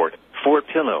 Ashport, Fort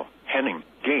Pillow, Henning,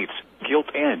 Gates, Gilt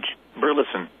Edge,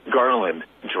 Burleson, Garland,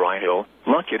 Dry Hill,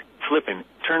 Luckett, Flippin,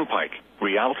 Turnpike,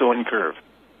 Rialto, and Curve.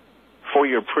 For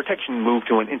your protection, move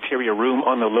to an interior room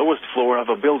on the lowest floor of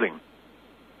a building.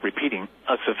 Repeating,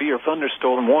 a severe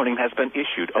thunderstorm warning has been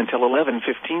issued until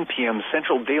 11:15 p.m.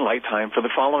 Central Daylight Time for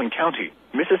the following county: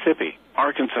 Mississippi,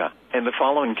 Arkansas, and the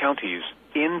following counties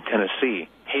in Tennessee: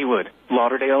 Haywood,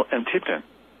 Lauderdale, and Tipton.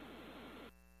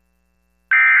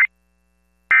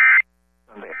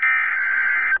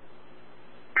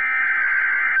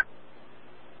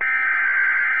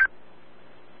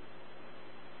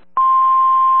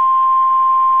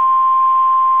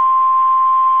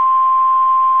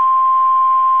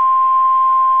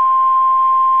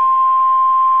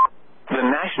 The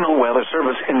National Weather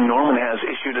Service in Norman has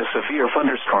issued a severe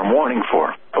thunderstorm warning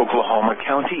for Oklahoma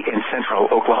County in central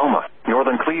Oklahoma,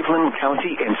 northern Cleveland, Cleveland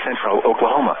County in central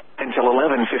Oklahoma until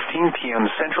 11:15 p.m.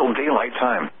 Central Daylight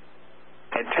Time.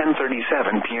 At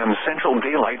 10:37 p.m. Central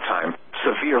Daylight Time,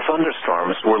 severe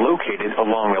thunderstorms were located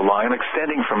along a line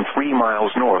extending from 3 miles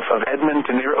north of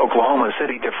Edmonton near Oklahoma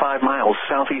City to 5 miles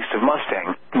southeast of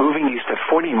Mustang, moving east at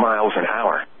 40 miles an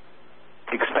hour.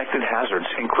 Expected hazards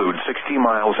include 60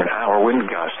 miles an hour wind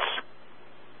gusts.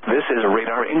 This is a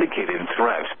radar-indicated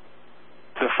threat.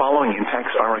 The following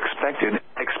impacts are expected.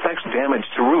 Expects damage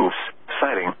to roofs,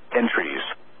 siding, and trees.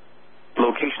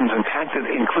 Locations impacted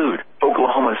include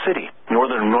Oklahoma City,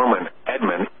 Northern Norman,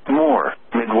 Edmond, Moore,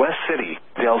 Midwest City,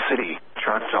 Del City,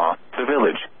 Choctaw, The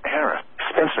Village, Harrah,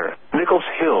 Spencer, Nichols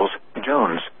Hills,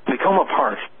 Jones, Tacoma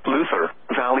Park, Luther,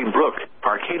 Valley Brook,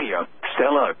 Arcadia,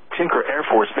 Stella, Tinker Air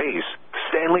Force Base,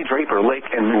 Stanley Draper Lake,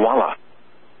 and Nuwala.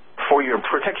 For your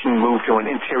protection, move to an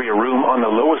interior room on the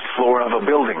lowest floor of a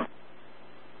building.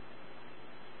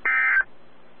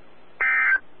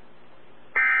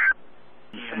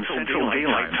 Central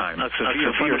Daylight Time, a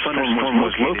severe thunderstorm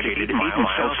was located 8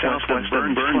 miles southwest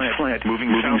of Burns Flat,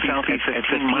 moving southeast at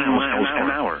 15 miles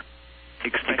an hour.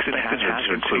 Expected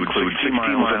hazards include 60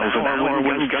 miles an hour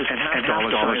wind gusts and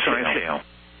 $1 hail.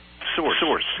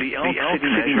 Source: the Elk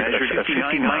City measured a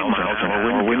 59 miles an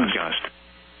hour wind gust.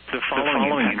 The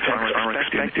following impacts are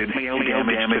expected. Hail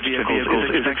damage to vehicles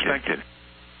is expected.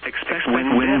 Expect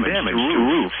wind damage to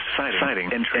roofs,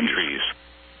 siding, and trees.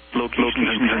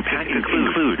 Locations impacted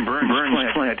include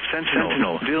Burns Flat,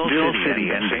 Sentinel, Dill City,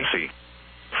 and Basie.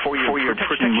 For your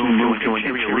protection, move to an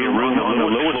interior room on the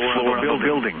lowest floor of the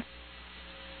building.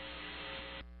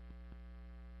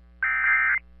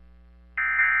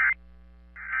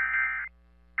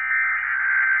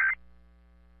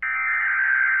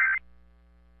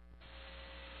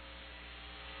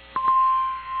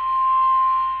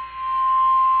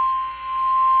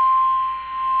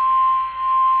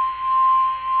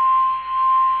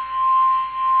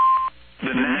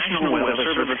 The National Weather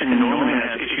Service in Norman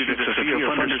has issued a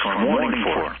severe thunderstorm warning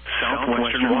for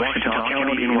southwestern Washita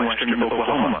County in western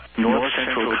Oklahoma, north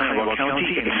central Kiowa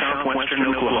County in southwestern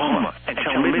Oklahoma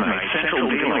until midnight Central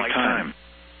Daylight Time.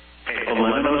 At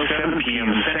 11:07 p.m.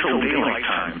 Central Daylight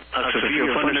Time, a severe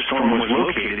thunderstorm was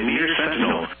located near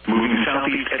Sentinel, moving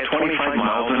southeast at 25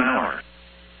 miles an hour.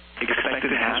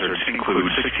 Expected hazards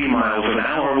include 60 miles an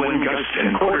hour wind gusts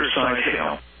and quarter-size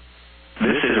hail.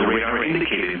 This is a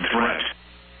radar-indicated threat.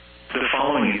 The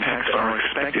following impacts are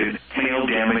expected. Hail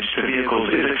damage to vehicles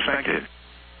is expected.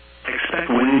 Expect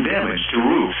wind damage to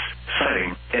roofs,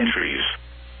 siding, and trees.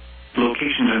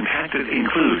 Locations impacted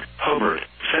include Hobart,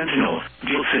 Sentinel,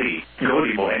 Dill City,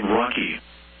 Godibo, and Rocky.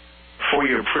 For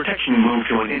your protection, move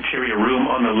to an interior room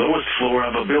on the lowest floor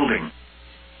of a building.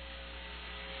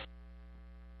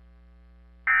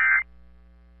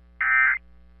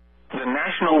 The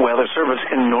National Weather Service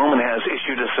in Norman has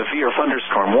issued a severe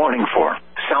thunderstorm warning for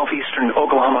southeastern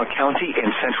Oklahoma County in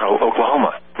central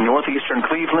Oklahoma, northeastern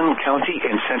Cleveland County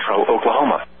in central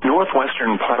Oklahoma,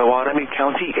 northwestern Pottawatomie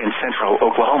County in central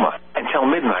Oklahoma until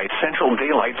midnight Central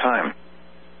Daylight Time.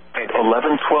 At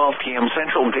 11:12 p.m.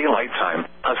 Central Daylight Time,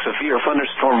 a severe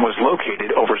thunderstorm was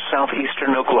located over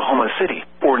southeastern Oklahoma City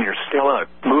or near Stella,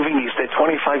 moving east at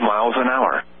 25 miles an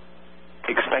hour.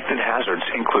 Expected hazards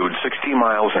include 60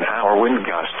 miles an hour wind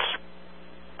gusts.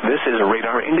 This is a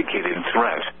radar-indicated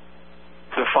threat.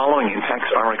 The following impacts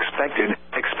are expected.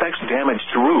 Expects damage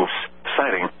to roofs,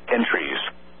 siding, and trees.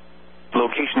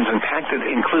 Locations impacted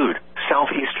include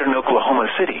southeastern Oklahoma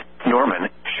City, Norman,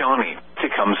 Shawnee,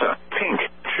 Tecumseh, Pink,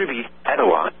 Tribby,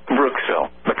 Etowah,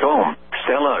 Brooksville, Macomb,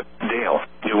 Stella, Dale,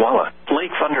 Nuwala,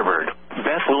 Lake Thunderbird,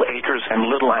 Bethel Acres, and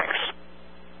Little Axe.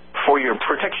 For your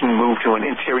protection, move to an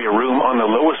interior room on the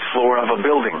lowest floor of a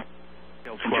building.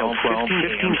 Until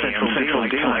 12:15 Central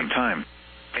Daylight Time.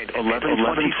 At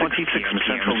 11:26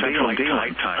 Central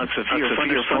Daylight Time, a severe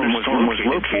thunderstorm was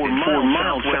located 4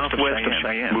 miles southwest of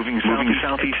Cheyenne, moving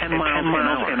southeast 10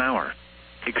 miles an hour.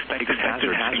 Expected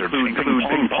hazards include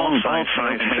ping-pong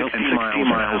ball-sized hail and 60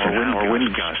 miles an hour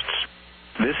wind gusts.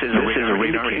 This is a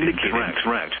radar-indicated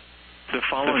threat. The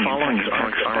following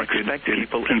impacts are expected.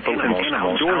 People and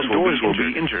outdoors will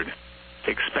be injured.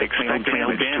 Expect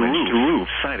hail damage to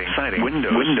roofs, siding,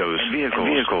 windows, and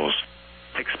vehicles.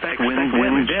 Expect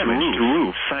wind damage to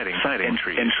roofs, siding,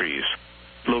 and trees.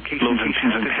 Locations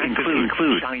impacted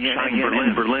include Cheyenne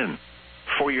and Berlin.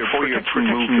 For your protection,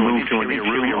 move to an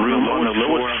interior room on the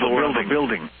lowest floor of the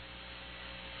building.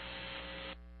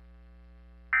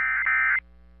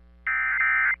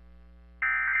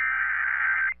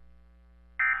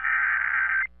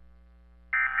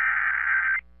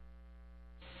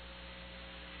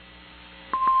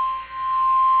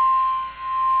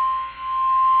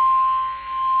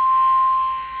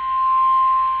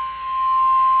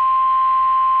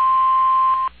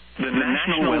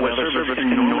 National Weather Service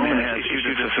in Norman has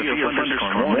issued a severe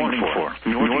thunderstorm warning for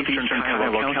northeastern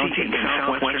Kiowa County and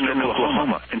southwestern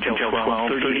Oklahoma until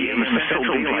 12:30 a.m.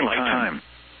 Central Daylight Time.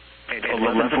 At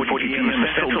 11:40 p.m.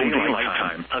 Central Daylight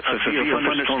Time, a severe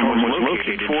thunderstorm was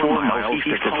located 4 miles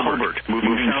east of Hobart,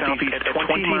 moving southeast at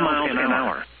 20 miles an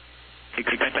hour.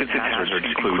 Expected hazards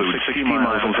include 60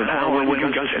 miles an hour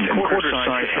wind gusts and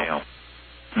quarter-size hail.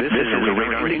 This is a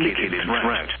radar-indicated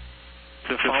threat.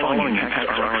 The following impacts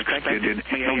are expected.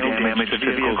 Hail damage to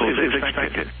vehicles is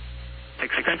expected.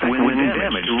 Expect wind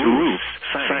damage to roofs,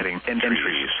 siding, and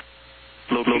trees.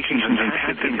 Locations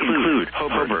impacted include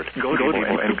Hobart,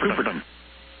 Godebo, and Cooperton.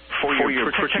 For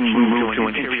your protection, move to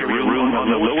an interior room on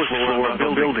the lowest floor of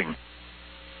the building.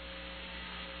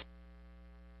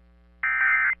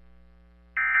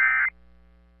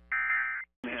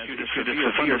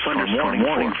 Severe thunderstorm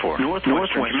warning for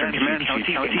northwestern Comanche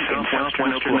County and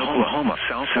southwestern Oklahoma,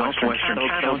 southwestern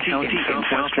County and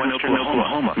southwestern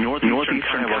Oklahoma, northeastern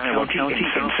Kiowa County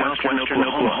and southwestern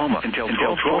Oklahoma until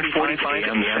 12:45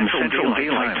 a.m. Central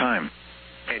Daylight Time.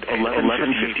 At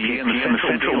 11:50 a.m.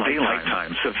 Central Daylight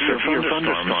Time, severe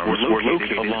thunderstorms were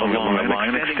located along a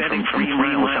line extending from 3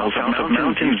 miles south of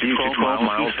Mountain View to 12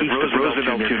 miles east of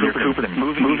Roosevelt to near Cooperton,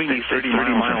 moving at 30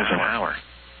 miles an hour.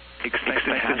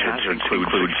 Expected hazards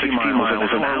include 60 miles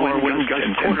an hour wind gusts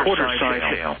and quarter-size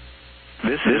hail.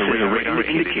 This is a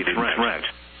radar-indicated threat.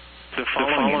 The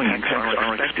following impacts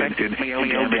are expected. Hail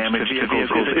damage to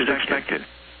vehicles is expected.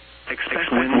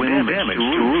 Expect wind damage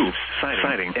to roofs,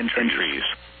 siding, and trees.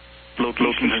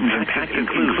 Locations impacted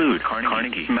include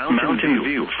Carnegie, Mountain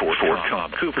View, Fort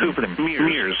Cobb, Cooperton,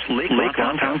 Mears, Lake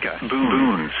Watonka,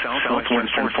 Boone, southwestern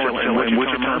Fort Sill, and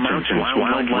Wichita Mountains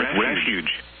Wildlife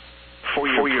Refuge. For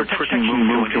your protection,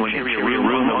 move to an interior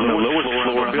room on the lowest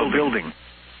floor of the building.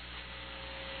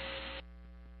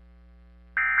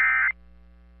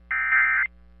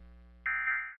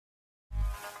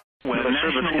 Weather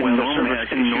Service in Norman has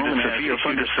issued a severe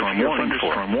thunderstorm warning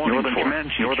for northern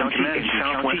Comanche County and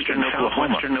southwestern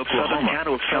Oklahoma, southern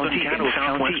Caddo County and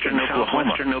southwestern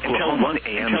Oklahoma until 1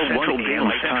 a.m. Central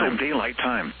Daylight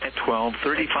Time. At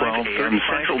 12:35 a.m.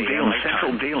 Central Daylight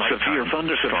Time, severe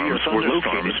thunderstorms were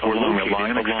located along a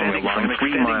line extending from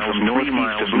 3 miles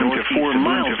northeast of Boone to 4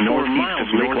 miles northeast of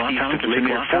Lake Watonka to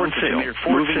near Fort Sill,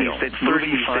 moving at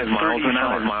 35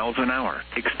 miles an hour.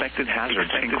 Expected hazards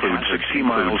include 60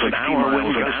 miles an hour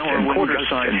wind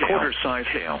gusts and quarter-size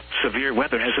hail. Severe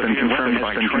weather has been confirmed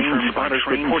by train spotters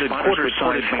reported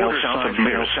quarter-size hail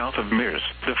south of Mears.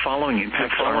 The following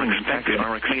impacts are expected.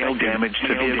 Hail damage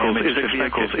to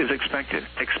vehicles is expected.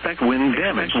 Expect wind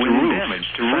damage to roofs,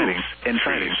 siding,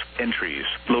 and trees.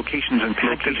 Locations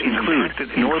impacted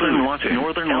include Northern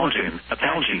Lawton,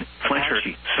 Apache, Fletcher,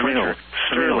 Smith,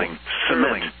 Sterling,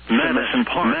 Madison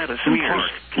Park,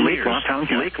 Mears, Lake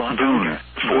Watonka, Boone,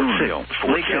 Fort Sill,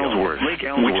 Lake Ellsworth,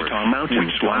 Wichita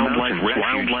Mountains, Wildlife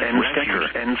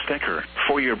Refuge, and Stecker.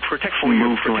 For your protection,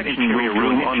 move to an interior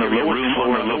room on the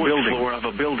lowest floor of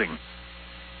a building.